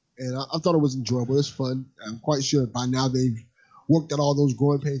it, and I thought it was enjoyable. It's fun. I'm quite sure by now they've worked out all those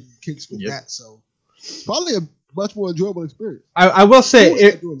growing pains and kinks with that, so it's probably a much more enjoyable experience. I will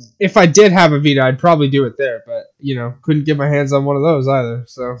say, if I did have a Vita, I'd probably do it there, but couldn't get my hands on one of those either.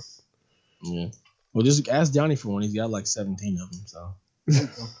 So yeah, well, just ask Johnny for one. He's got like 17 of them. So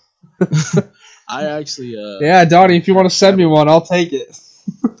I actually, yeah, Donnie, if you want to send me one, I'll take it.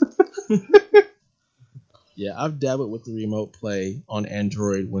 Yeah, I've dabbled with the remote play on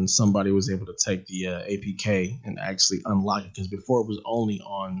Android when somebody was able to take the APK and actually unlock it, because before it was only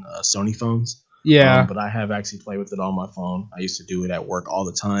on Sony phones. Yeah. But I have actually played with it on my phone. I used to do it at work all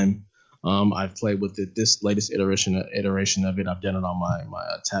the time. I've played with it. This latest iteration of it, I've done it on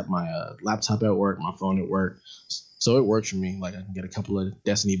my laptop at work, my phone at work. So it works for me. Like, I can get a couple of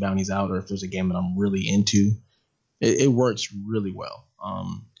Destiny bounties out, or if there's a game that I'm really into, it works really well.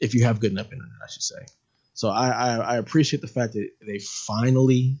 If you have good enough internet, I should say. So I appreciate the fact that they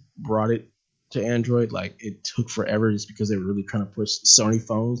finally brought it to Android. Like, it took forever just because they were really trying to push Sony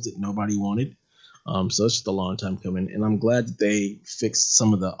phones that nobody wanted. So it's just a long time coming. And I'm glad that they fixed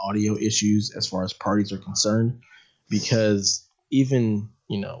some of the audio issues as far as parties are concerned, because even,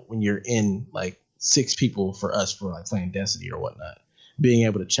 when you're in like 6 people for us for like playing Destiny or whatnot, being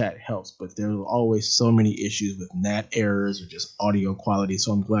able to chat helps, but there are always so many issues with NAT errors or just audio quality.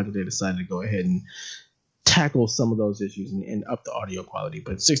 So I'm glad that they decided to go ahead and tackle some of those issues and up the audio quality.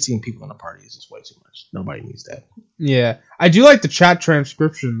 But 16 people in a party is just way too much. Nobody needs that. Yeah. I do like the chat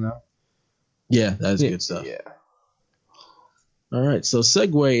transcription, though. Yeah, that's good stuff. Yeah. All right, so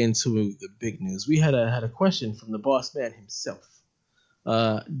segue into the big news. We had a question from the boss man himself.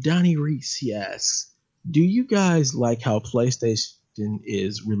 Donnie Reese, he asks, do you guys like how PlayStation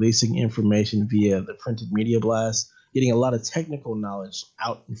is releasing information via the printed media blast, getting a lot of technical knowledge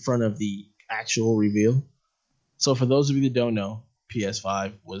out in front of the actual reveal? So for those of you that don't know,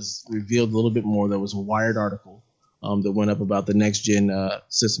 PS5 was revealed a little bit more. There was a Wired article that went up about the next gen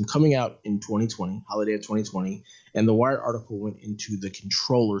system coming out in 2020, holiday of 2020, and the Wired article went into the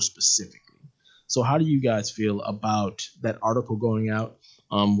controller specifically. So how do you guys feel about that article going out?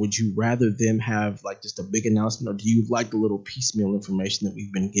 Would you rather them have like just a big announcement, or do you like the little piecemeal information that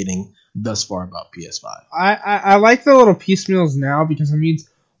we've been getting thus far about PS5? I like the little piecemeals now, because it means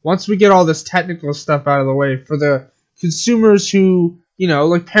once we get all this technical stuff out of the way, for the consumers who,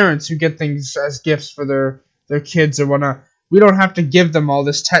 like parents who get things as gifts for their kids or whatnot, we don't have to give them all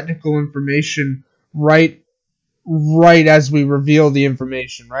this technical information right as we reveal the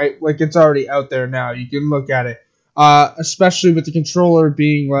information, right? Like, it's already out there now. You can look at it. Especially with the controller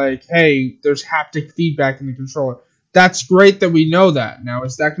being like, hey, there's haptic feedback in the controller. That's great that we know that. Now,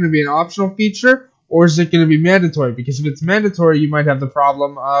 is that going to be an optional feature, or is it going to be mandatory? Because if it's mandatory, you might have the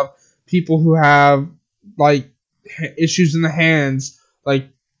problem of people who have, like, issues in the hands, like,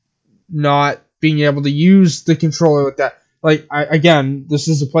 not being able to use the controller with that. Like, again, this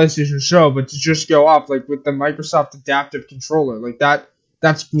is a PlayStation show, but to just go off, like, with the Microsoft Adaptive Controller, like,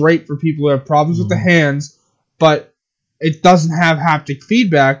 that's great for people who have problems with the hands, but it doesn't have haptic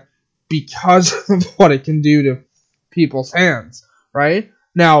feedback because of what it can do to people's hands, right?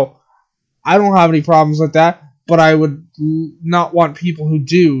 Now, I don't have any problems with that, but I would not want people who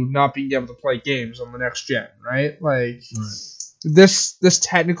do not being able to play games on the next gen, right? Like, this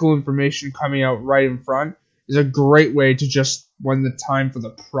technical information coming out right in front is a great way to just, when the time for the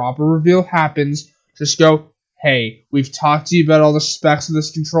proper reveal happens, just go, hey, we've talked to you about all the specs of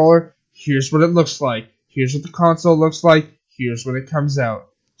this controller. Here's what it looks like. Here's what the console looks like. Here's when it comes out.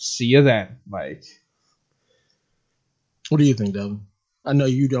 See you then. Like, what do you think, Devin? I know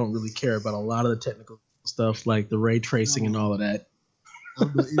you don't really care about a lot of the technical stuff, like the ray tracing and all of that. I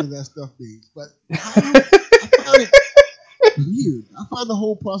don't know any of that stuff means, but I find it weird. I find the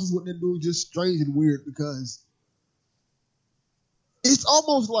whole process what they're doing just strange and weird, because it's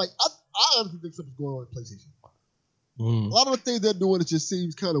almost like I honestly think something's going on with PlayStation. A lot of the things they're doing, it just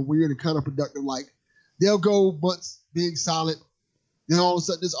seems kind of weird and kind of productive. Like, they'll go months being silent, then all of a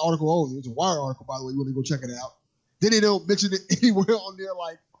sudden this article, there's a Wire article, by the way, you want to go check it out. Then they don't mention it anywhere on there.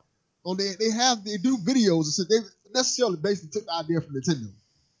 Like, they do videos, and so they necessarily basically took the idea from Nintendo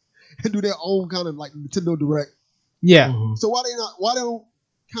and do their own kind of like Nintendo Direct. yeah. So why they don't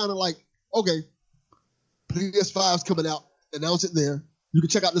kind of like, okay, PS5's coming out, announce it there. You can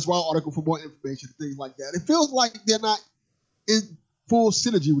check out this Wire article for more information and things like that. It feels like they're not in full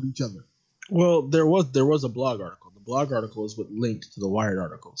synergy with each other. Well, there was a blog article. The blog article is what linked to the Wired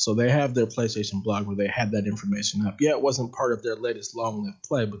article. So they have their PlayStation blog where they had that information up. Yeah, it wasn't part of their latest long-lived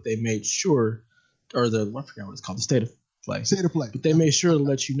play, but they made sure, or I forgot what it's called, the State of Play. State of Play. But they made sure to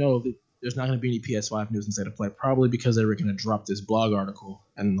let you know that there's not going to be any PS5 news in State of Play, probably because they were going to drop this blog article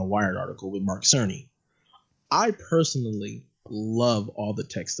and the Wired article with Mark Cerny. I personally love all the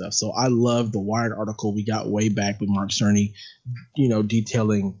tech stuff. So I love the Wired article we got way back with Mark Cerny,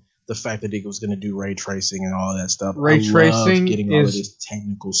 detailing the fact that it was going to do ray tracing and all of that stuff. Ray tracing getting all of this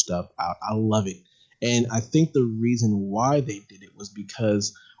technical stuff out. I love it. And I think the reason why they did it was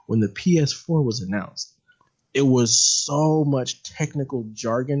because when the PS4 was announced, it was so much technical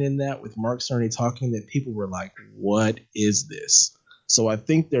jargon in that with Mark Cerny talking that people were like, what is this? So I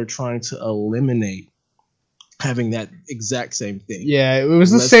think they're trying to eliminate having that exact same thing. Yeah, it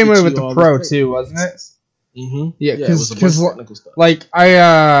was the same way with the Pro too, wasn't it? Mm-hmm. Yeah, because like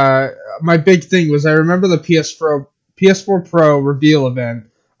my big thing was I remember the PS4 Pro reveal event.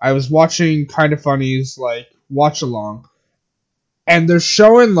 I was watching Kinda Funny's like watch along, and they're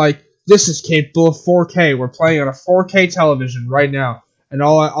showing like this is capable of 4K. We're playing on a 4K television right now, and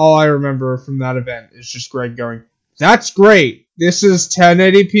all I remember from that event is just Greg going, "That's great. This is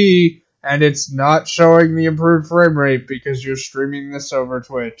 1080p, and it's not showing the improved frame rate because you're streaming this over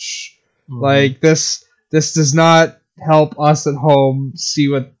Twitch. Mm-hmm. Like this does not help us at home see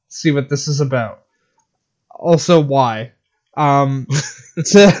what this is about. Also, why? To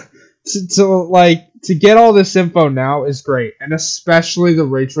get all this info now is great, and especially the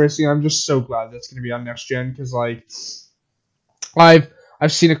ray tracing. I'm just so glad that's going to be on next gen because like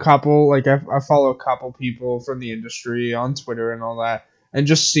I've seen a couple, like I follow a couple people from the industry on Twitter and all that, and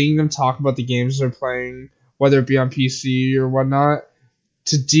just seeing them talk about the games they're playing, whether it be on PC or whatnot,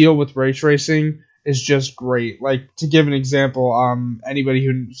 to deal with ray tracing is just great. Like, to give an example, anybody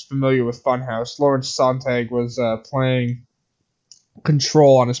who's familiar with Funhouse, Lawrence Sontag was playing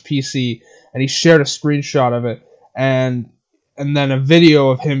Control on his PC, and he shared a screenshot of it, and then a video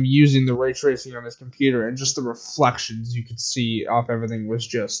of him using the ray tracing on his computer, and just the reflections you could see off everything was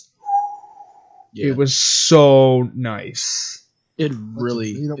just... Yeah. It was so nice. It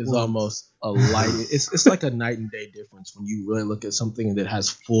really is almost a light. It's like a night and day difference when you really look at something that has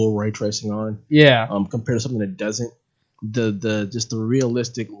full ray tracing on. Yeah. Compared to something that doesn't. The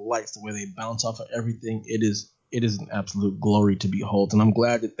realistic lights, the way they bounce off of everything, it is an absolute glory to behold. And I'm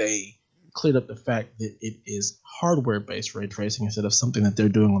glad that they cleared up the fact that it is hardware-based ray tracing instead of something that they're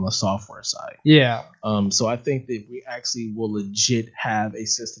doing on the software side. Yeah. So I think that we actually will legit have a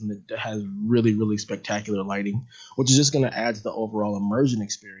system that has really, really spectacular lighting, which is just going to add to the overall immersion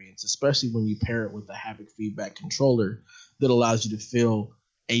experience, especially when you pair it with the haptic feedback controller that allows you to feel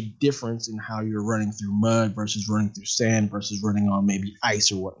a difference in how you're running through mud versus running through sand versus running on maybe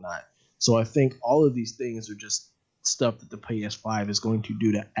ice or whatnot. So I think all of these things are just stuff that the PS5 is going to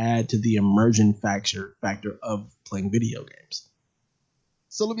do to add to the immersion factor of playing video games.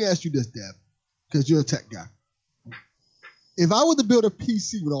 So let me ask you this, Deb, because you're a tech guy. If I were to build a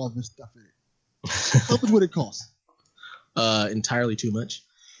PC with all this stuff in it, how much would it cost? Entirely too much.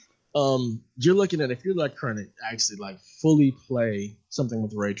 You're looking at, if you're like trying to actually like fully play something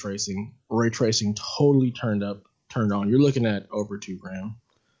with ray tracing totally turned on, you're looking at over $2,000.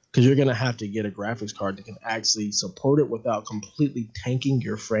 Because you're going to have to get a graphics card that can actually support it without completely tanking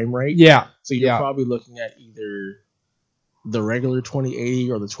your frame rate. Yeah. So you're probably looking at either the regular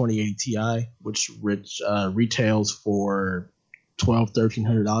 2080 or the 2080 Ti, which retails for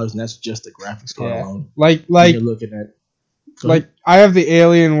 $1,200-$1,300, and that's just the graphics card alone. Like you're looking at. I have the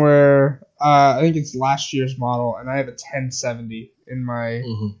Alienware. I think it's last year's model, and I have a 1070 in my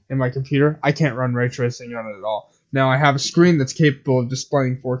computer. I can't run ray tracing on it at all. Now, I have a screen that's capable of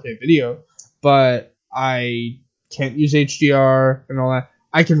displaying 4K video, but I can't use HDR and all that.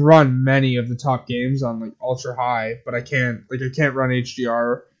 I can run many of the top games on like ultra high, but I can't run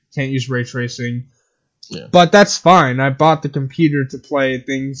HDR, can't use ray tracing. Yeah. But that's fine. I bought the computer to play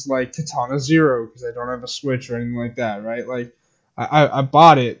things like Katana Zero because I don't have a Switch or anything like that, right? Like I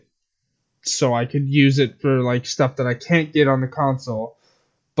bought it so I could use it for like stuff that I can't get on the console.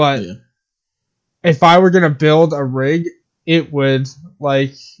 But if I were gonna build a rig, it would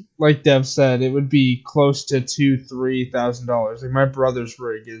like Dev said, it would be close to $2,000-$3,000. Like my brother's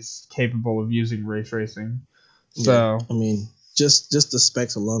rig is capable of using ray tracing. So I mean, just the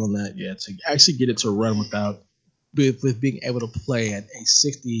specs alone on that, to actually get it to run with being able to play at a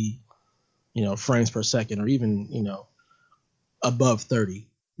 60, frames per second, or even above 30,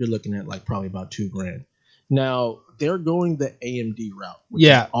 you're looking at like probably about $2,000. Now they're going the AMD route, which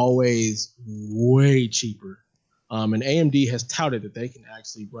is always way cheaper. And AMD has touted that they can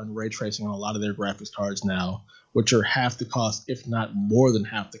actually run ray tracing on a lot of their graphics cards now, which are half the cost, if not more than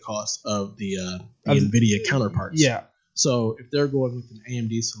half the cost of the NVIDIA counterparts. Yeah. So if they're going with an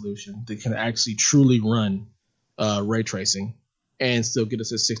AMD solution that can actually truly run ray tracing and still get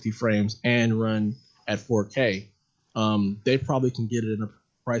us at 60 frames and run at 4K, they probably can get it in a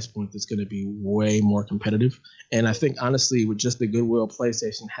price point that's going to be way more competitive. And I think, honestly, with just the goodwill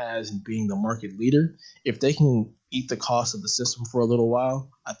PlayStation has in being the market leader, if they can eat the cost of the system for a little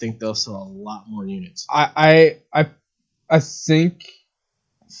while, I think they'll sell a lot more units. I think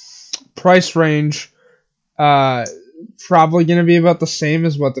price range probably going to be about the same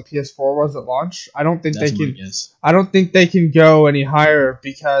as what the PS4 was at launch. I don't think That's they my can. guess. I don't think they can go any higher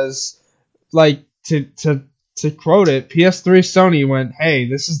because, like, to quote it, PS3 Sony went, "Hey,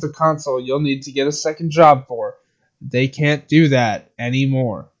 this is the console you'll need to get a second job for." They can't do that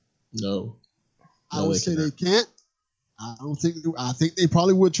anymore. No. I would say they can't. I don't think. I think they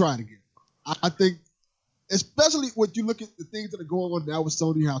probably would try it again. I think, especially when you look at the things that are going on now with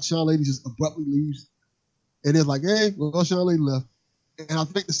Sony, how Sean Lady just abruptly leaves, and it's like, hey, well, Sean Lady left, and I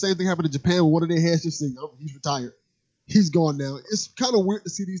think the same thing happened in Japan when one of their heads just said, "Oh, he's retired, he's gone now." It's kind of weird to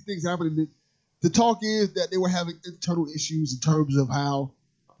see these things happening. The talk is that they were having internal issues in terms of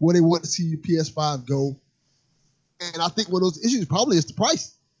where they want to see PS5 go, and I think one of those issues probably is the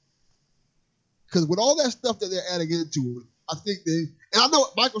price. Because with all that stuff that they're adding into it, I think and I know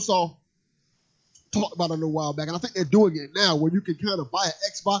Microsoft talked about it a little while back, and I think they're doing it now, where you can kind of buy an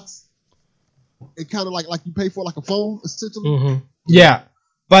Xbox and kind of like you pay for like a phone, essentially. Mm-hmm. Yeah,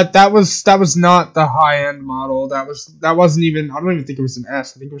 but that was not the high end model. That wasn't even. I don't even think it was an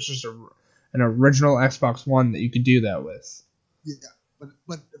S. I think it was just an original Xbox One that you could do that with. Yeah,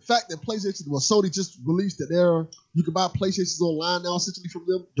 but the fact that PlayStation, Sony just released that you can buy PlayStations online now, essentially from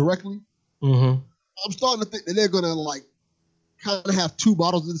them directly. Mm-hmm. I'm starting to think that they're gonna like kind of have two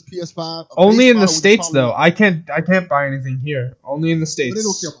models of this PS5. Only in the States, though. I can't buy anything here. Only in the States. But they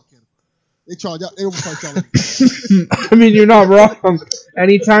don't care about Canada. They charge out. They overprice y'all. I mean, you're not wrong.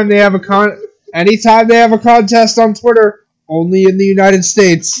 Anytime they have a contest on Twitter, only in the United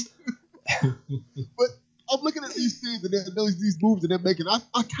States. But I'm looking at these things and these moves that they're making. I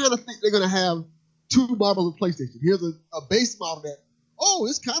kind of think they're gonna have two models of PlayStation. Here's a base model that,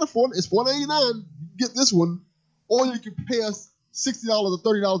 it's kind of fun. It's $4.99. You can get this one, or you can pay us $60 or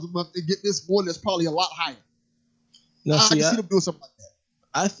 $30 a month and get this one that's probably a lot higher. Now, I can see them doing something like that.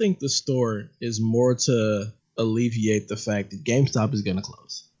 I think the store is more to alleviate the fact that GameStop is going to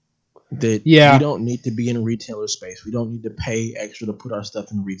close. That we don't need to be in a retailer space. We don't need to pay extra to put our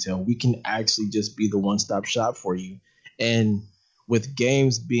stuff in retail. We can actually just be the one-stop shop for you. And with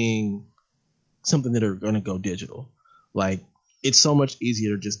games being something that are going to go digital, like, it's so much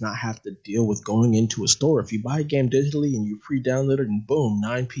easier to just not have to deal with going into a store. If you buy a game digitally and you pre-download it and boom,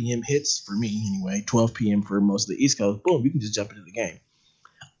 9 p.m. hits for me anyway, 12 p.m. for most of the East Coast, boom, you can just jump into the game.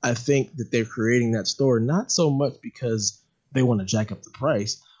 I think that they're creating that store not so much because they want to jack up the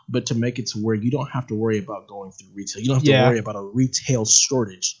price, but to make it to where you don't have to worry about going through retail. You don't have to worry about a retail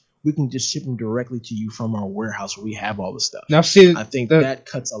shortage. We can just ship them directly to you from our warehouse where we have all the stuff. Now, see, I think that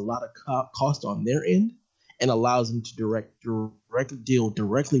cuts a lot of cost on their end and allows them to deal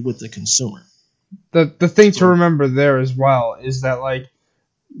directly with the consumer. The thing to remember there as well is that, like,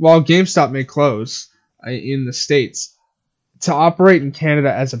 while GameStop may close in the States, to operate in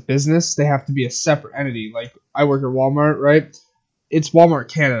Canada as a business, they have to be a separate entity. Like, I work at Walmart, right? It's Walmart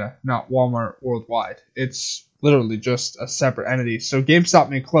Canada, not Walmart Worldwide. It's literally just a separate entity. So GameStop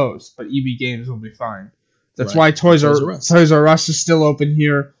may close, but EB Games will be fine. That's why Toys R Us is still open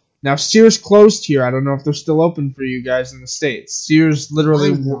here. Now, Sears closed here. I don't know if they're still open for you guys in the States. Sears literally...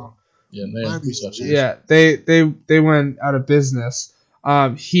 they went out of business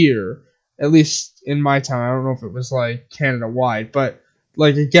here, at least in my town. I don't know if it was, like, Canada-wide. But,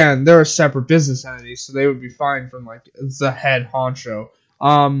 like, again, they're a separate business entity, so they would be fine from, like, the head honcho.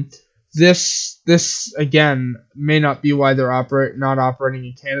 This, again, may not be why they're not operating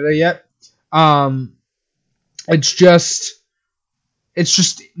in Canada yet. It's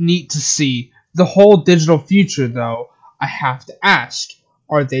just neat to see. The whole digital future, though, I have to ask,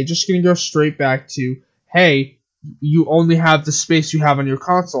 are they just going to go straight back to, hey, you only have the space you have on your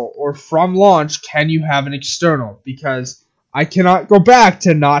console, or from launch, can you have an external? Because I cannot go back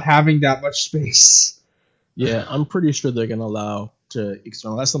to not having that much space. Yeah, I'm pretty sure they're going to allow to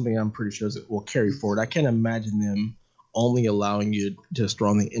external. That's something I'm pretty sure will carry forward. I can't imagine them only allowing you to store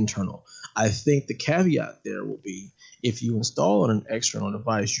on the internal. I think the caveat there will be, if you install on an external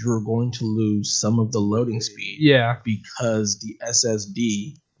device, you're going to lose some of the loading speed. Yeah. Because the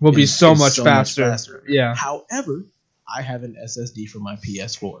SSD will be so much so faster. Yeah. However, I have an SSD for my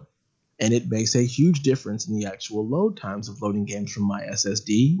PS4, and it makes a huge difference in the actual load times of loading games from my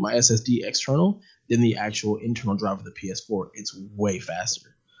SSD external, than the actual internal drive of the PS4. It's way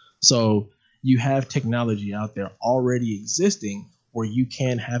faster. So you have technology out there already existing where you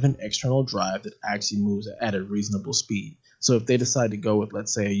can have an external drive that actually moves at a reasonable speed. So if they decide to go with,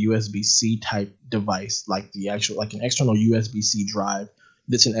 let's say, a USB-C type device, like an external USB-C drive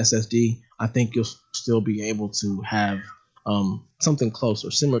that's an SSD, I think you'll still be able to have something close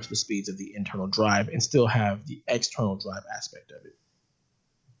or similar to the speeds of the internal drive and still have the external drive aspect of it.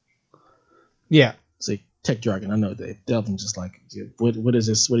 Yeah. See, tech jargon. I know that Delvin just like, what is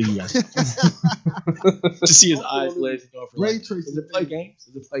this? What are you guys? Just see his eyes blazing over. Ray Like, tracing. does it play games?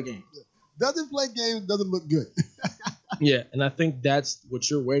 Does it play games? Doesn't play games, doesn't look good. Yeah, and I think that's what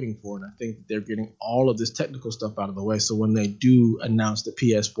you're waiting for, and I think they're getting all of this technical stuff out of the way. So when they do announce the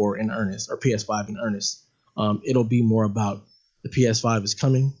PS4 in earnest or PS5 in earnest, it'll be more about the PS5 is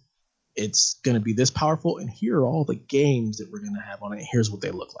coming. It's going to be this powerful, and here are all the games that we're going to have on it. Here's what they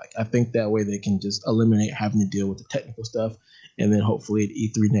look like. I think that way they can just eliminate having to deal with the technical stuff, and then hopefully at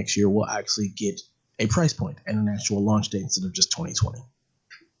E3 next year we'll actually get a price point and an actual launch date instead of just 2020.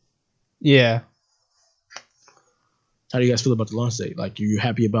 Yeah. How do you guys feel about the launch date? Like, are you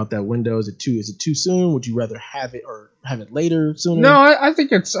happy about that window? Is it too soon? Would you rather have it or have it later, sooner? No, I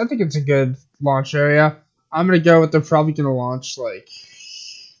think it's a good launch area. I'm gonna go with they're probably gonna launch like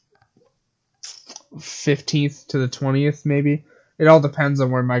 15th to the 20th, maybe. It all depends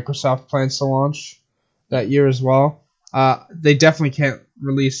on where Microsoft plans to launch that year as well. They definitely can't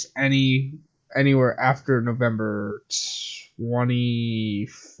release anywhere after November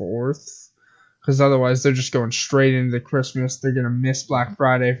 24th, because otherwise they're just going straight into Christmas. They're gonna miss Black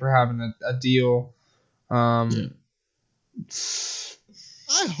Friday for having a deal. I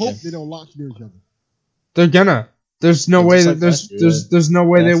hope they don't launch near each other. They're gonna. There's no way that there's no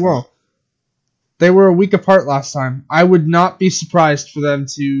way they will. They were a week apart last time. I would not be surprised for them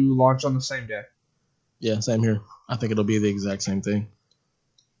to launch on the same day. Yeah, same here. I think it'll be the exact same thing.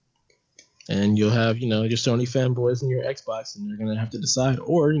 And you'll have, your Sony fanboys and your Xbox, and they're going to have to decide.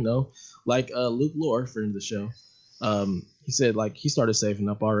 Or, like Luke Lore, friend of the show, he said, like, he started saving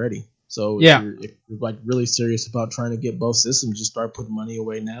up already. So if you're like really serious about trying to get both systems, just start putting money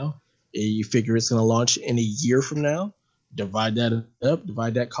away now. You figure it's going to launch in a year from now. Divide that up,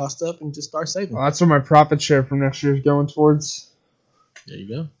 divide that cost up, and just start saving. Well, that's what my profit share from next year is going towards. There you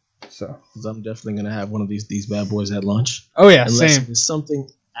go. So, because I'm definitely going to have one of these bad boys at launch. Oh, yeah, unless same. It's something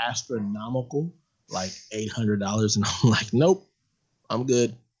astronomical, like $800, and I'm like, nope, I'm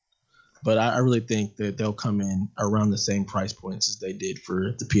good. But I really think that they'll come in around the same price points as they did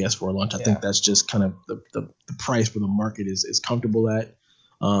for the PS4 launch. I think that's just kind of the price where the market is comfortable at.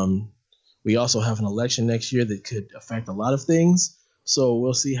 We also have an election next year that could affect a lot of things. So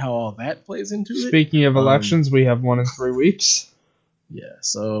we'll see how all that plays into it. Speaking of elections, we have one in 3 weeks. Yeah,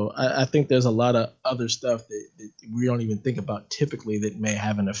 so I think there's a lot of other stuff that we don't even think about typically that may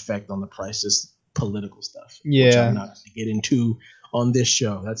have an effect on the price, just political stuff. Yeah. Which I'm not going to get into on this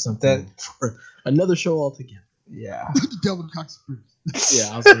show. That's something for another show altogether. Yeah. Delvin Cox first.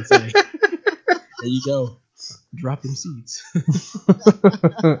 Yeah, I was going to say. There you go. Drop them seeds.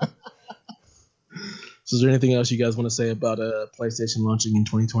 So is there anything else you guys want to say about PlayStation launching in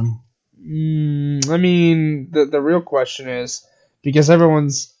 2020? I mean, the real question is, because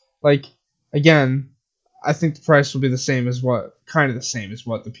everyone's like, again, I think the price will be the same as what the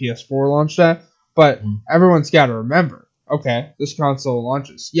PS4 launched at, but everyone's got to remember, okay, this console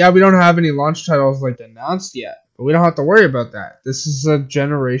launches. Yeah, we don't have any launch titles like announced yet, but we don't have to worry about that. This is a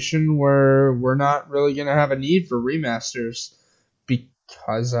generation where we're not really going to have a need for remasters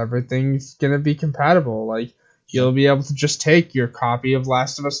because everything's going to be compatible. Like, you'll be able to just take your copy of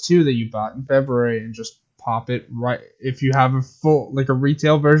Last of Us 2 that you bought in February and just pop it right. If you have a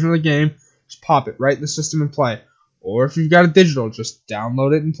retail version of the game, just pop it right in the system and play. Or if you've got a digital, just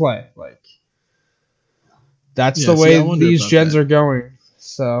download it and play. Like, that's the way these gens are going.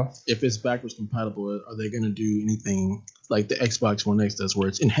 So if it's backwards compatible, are they going to do anything like the Xbox One X does, where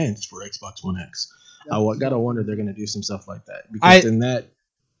it's enhanced for Xbox One X? I gotta wonder if they're gonna do some stuff like that, because then that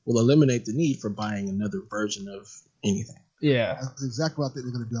will eliminate the need for buying another version of anything. Yeah, that's exactly what I think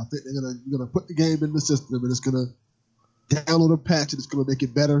they're gonna do. I think they're gonna put the game in the system, and it's gonna download a patch, and it's gonna make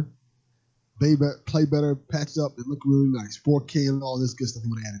it better, play better, patch up, and look really nice, 4K and all this good stuff. They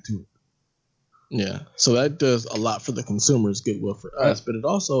want to add it to it. Yeah, so that does a lot for the consumers, goodwill for us, but it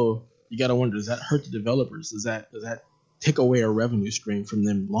also, you gotta wonder, does that hurt the developers? Does that take away a revenue stream from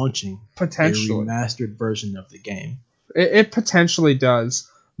them launching potentially a remastered version of the game? It potentially does.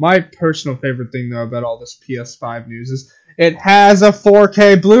 My personal favorite thing, though, about all this PS5 news is it has a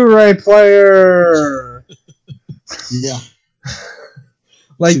 4K Blu-ray player. Yeah.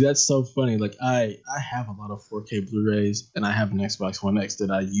 See, that's so funny. Like I have a lot of 4K Blu-rays, and I have an Xbox One X that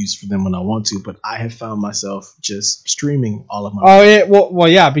I use for them when I want to. But I have found myself just streaming all of my. Oh yeah, well,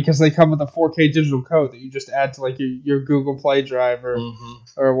 yeah, because they come with a 4K digital code that you just add to like your Google Play Drive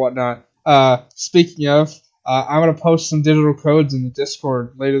or whatnot. Speaking of, I'm gonna post some digital codes in the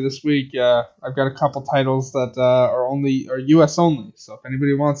Discord later this week. I've got a couple titles that are US only. So if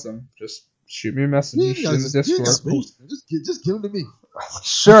anybody wants them, just shoot me a message in the Discord. Just give them to me.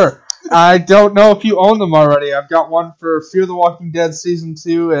 Sure. I don't know if you own them already. I've got one for Fear the Walking Dead Season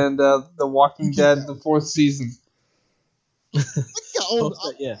 2 and The Walking Dead, the 4th season.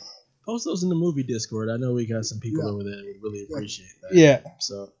 Post those in the movie Discord. I know we got some people over there that would really appreciate that. Yeah.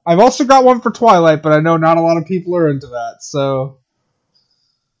 So I've also got one for Twilight, but I know not a lot of people are into that, so...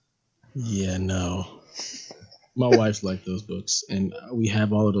 Yeah, no. My wife's liked those books, and we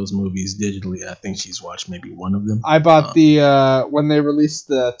have all of those movies digitally. I think she's watched maybe one of them. I bought when they released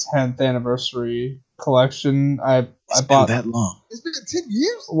the 10th anniversary collection. I bought that long. It's been 10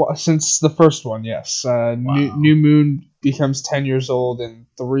 years since the first one. Yes, wow. New Moon becomes 10 years old in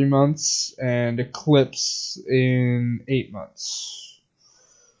 3 months, and Eclipse in 8 months.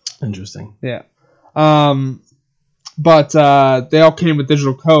 Interesting. Yeah. But they all came with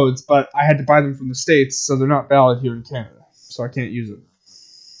digital codes, but I had to buy them from the States, so they're not valid here in Canada, so I can't use them.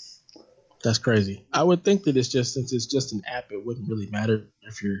 That's crazy. I would think that since it's just an app, it wouldn't really matter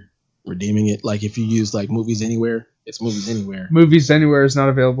if you're redeeming it. Like if you use like Movies Anywhere, it's Movies Anywhere. Movies Anywhere is not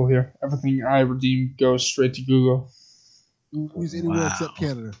available here. Everything I redeem goes straight to Google. Movies Anywhere except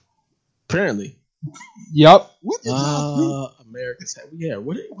Canada. Apparently. Yep. What did y'all do? America's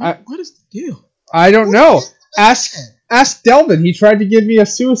what is the deal? I don't know. Ask Delvin. He tried to give me a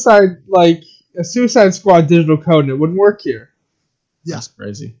Suicide Squad digital code, and it wouldn't work here. Yeah. That's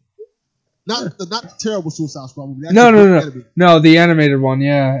crazy. Not the terrible Suicide Squad movie. No, the animated one.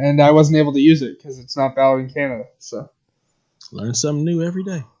 Yeah, and I wasn't able to use it because it's not valid in Canada. So learn something new every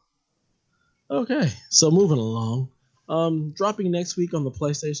day. Okay, so moving along. Dropping next week on the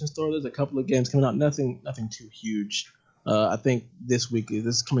PlayStation Store. There's a couple of games coming out. Nothing too huge. I think this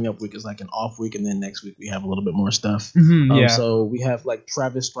coming up week is like an off week, and then next week we have a little bit more stuff. So we have like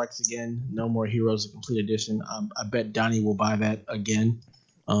Travis Strikes Again, No More Heroes, a complete edition. I bet Donnie will buy that again.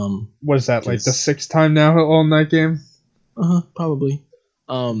 What is that, like the 6th time now he'll own that game? Probably.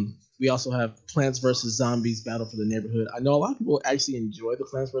 We also have Plants vs. Zombies Battle for the Neighborhood. I know a lot of people actually enjoy the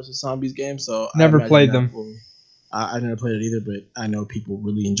Plants vs. Zombies games, so never played them. I never played it either, but I know people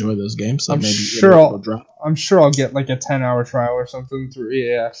really enjoy those games, so I'm maybe sure it'll drop. I'm sure I'll get like a 10-hour trial or something through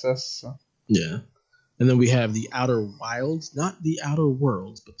EA Access. So. Yeah. And then we have The Outer Wilds, not The Outer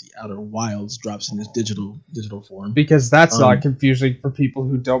Worlds, but The Outer Wilds drops in this digital form. Because that's not confusing for people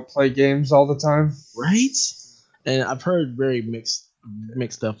who don't play games all the time. Right? And I've heard very mixed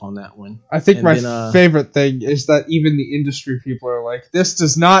stuff on that one. I think my favorite thing is that even the industry people are like, this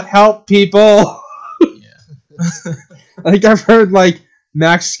does not help people. Like I've heard like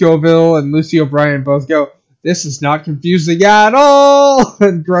Max Scoville and Lucy O'Brien both go, this is not confusing at all.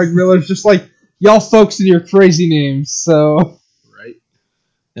 And Greg Miller's just like, y'all folks and your crazy names. So right.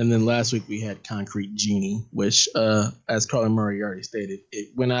 And then last week we had Concrete Genie, which as Carlin Murray already stated,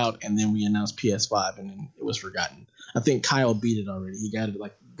 it went out and then we announced PS5 and then it was forgotten. I think Kyle beat it already. He got it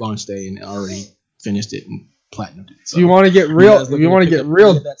like launch day and already finished it and platinumed it. So if you want to get real,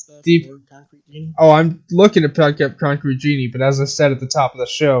 deep. Oh, I'm looking to pick up Concrete Genie, but as I said at the top of the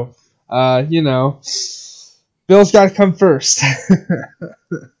show, Bill's got to come first.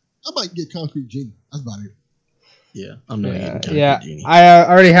 I might get Concrete Genie. That's about it. Yeah, I'm not getting Concrete Genie. I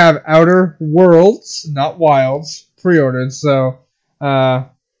already have Outer Worlds, not Wilds, pre-ordered. So that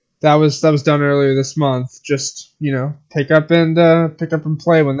was done earlier this month. Just pick up and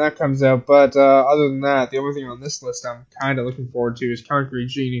play when that comes out. But other than that, the only thing on this list I'm kind of looking forward to is Concrete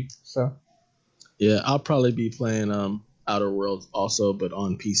Genie. So yeah, I'll probably be playing Outer Worlds also, but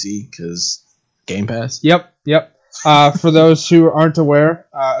on PC because Game Pass. Yep. For those who aren't aware,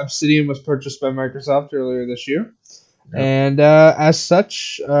 Obsidian was purchased by Microsoft earlier this year. Yep. And as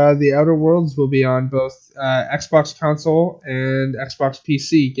such, the Outer Worlds will be on both Xbox console and Xbox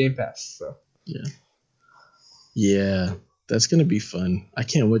PC Game Pass. So yeah, that's gonna be fun. I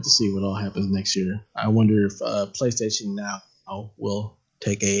can't wait to see what all happens next year. I wonder if PlayStation Now will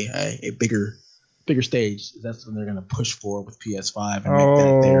take a bigger stage. That's what they're gonna push for with PS5 and make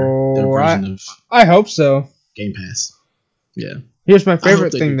that their version of. I hope so. Game Pass. Yeah. Here's my I hope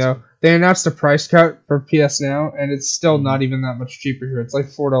favorite they thing, do though. too. They announced a price cut for PS Now, and it's still not even that much cheaper here. It's like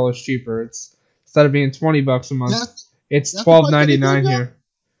 $4 cheaper. It's instead of being $20 a month, it's that's the price that they $12.99 do now? here.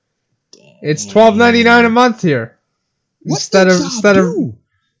 It's $12.99 a month here. What Instead did of y'all instead do?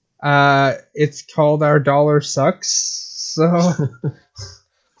 of it's called Our Dollar Sucks. So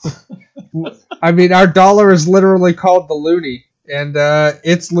I mean, our dollar is literally called the loony, and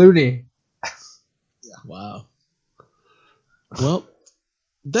it's loony. Wow. Well,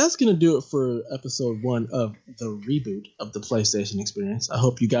 that's going to do it for episode 1 of the reboot of the PlayStation Experience. I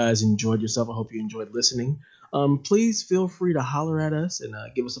hope you guys enjoyed yourself. I hope you enjoyed listening. Please feel free to holler at us and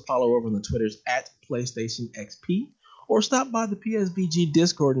give us a follow over on the Twitters at PlayStation XP, or stop by the PSVG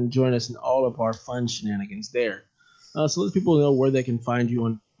Discord and join us in all of our fun shenanigans there. So let people know where they can find you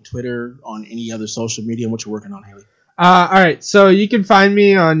on Twitter, on any other social media, and what you're working on, Haley. All right, so you can find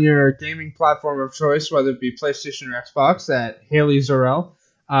me on your gaming platform of choice, whether it be PlayStation or Xbox, at Haley Zorel.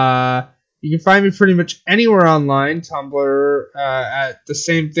 You can find me pretty much anywhere online, Tumblr, at the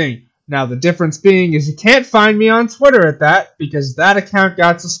same thing. Now, the difference being is you can't find me on Twitter at that, because that account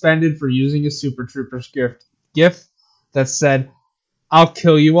got suspended for using a Super Troopers gif that said, "I'll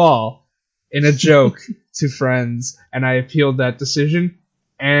kill you all," in a joke to friends, and I appealed that decision,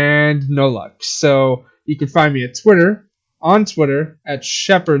 and no luck. So you can find me on Twitter at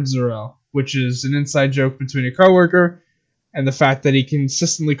ShepardZorel, which is an inside joke between a coworker and the fact that he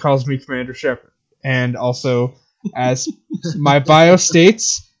consistently calls me Commander Shepard. And also, as my bio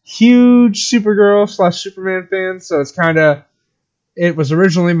states, huge Supergirl/Superman fan, so it's kind of, it was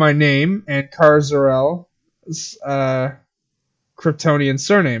originally my name and Kar Zorel's Kryptonian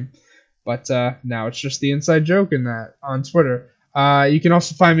surname, but now it's just the inside joke in that on Twitter. You can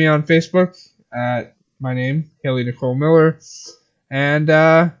also find me on Facebook at my name, Haley Nicole Miller, and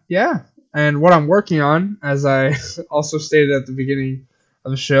yeah. And what I'm working on, as I also stated at the beginning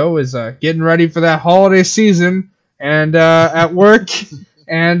of the show, is getting ready for that holiday season, and at work,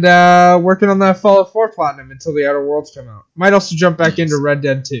 and working on that Fallout 4 Platinum until the Outer Worlds come out. Might also jump back into Red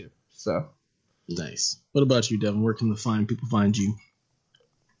Dead 2. So Nice. What about you, Devin? Where can the people find you?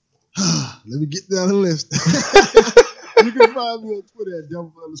 Let me get down the list. You can find me on Twitter at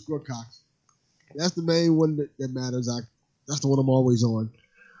Devil_Cox. That's the main one that matters. That's the one I'm always on.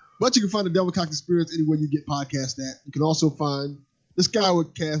 But you can find the Devil Cox Experience anywhere you get podcasts at. You can also find the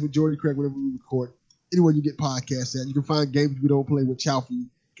Skyward Cast with Jordy Craig whenever we record, anywhere you get podcasts at. You can find Games We Don't Play with Chalfie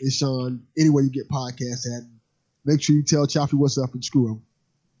and Sean anywhere you get podcasts at. Make sure you tell Chalfie what's up and screw him.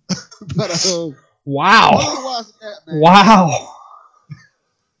 But wow, otherwise than that, man,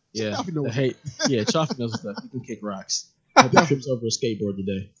 Yeah, Chalfie knows. Chalfie knows stuff. He can kick rocks. Hope he trips over a skateboard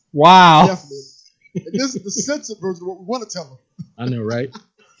today. wow. Definitely. And this is the censored version of what we want to tell him. I know, right?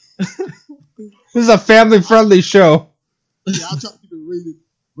 This is a family-friendly show. Yeah, I'll try to keep it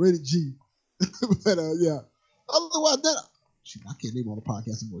rated G. But yeah, otherwise that, shoot, I can't name all the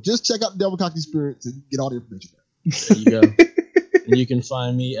podcasts anymore. Just check out the Devil Cox Experience and get all the information there. There you go. And you can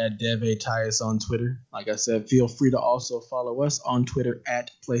find me at DevATius on Twitter. Like I said, feel free to also follow us on Twitter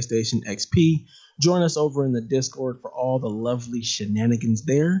at PlayStation XP. Join us over in the Discord for all the lovely shenanigans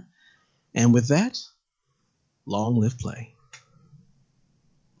there. And with that, long live play.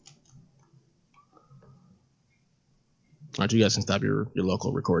 All right, you guys can stop your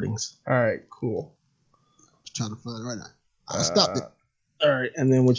local recordings. All right, cool. I was trying to find it right now. I stopped it. All right, and then what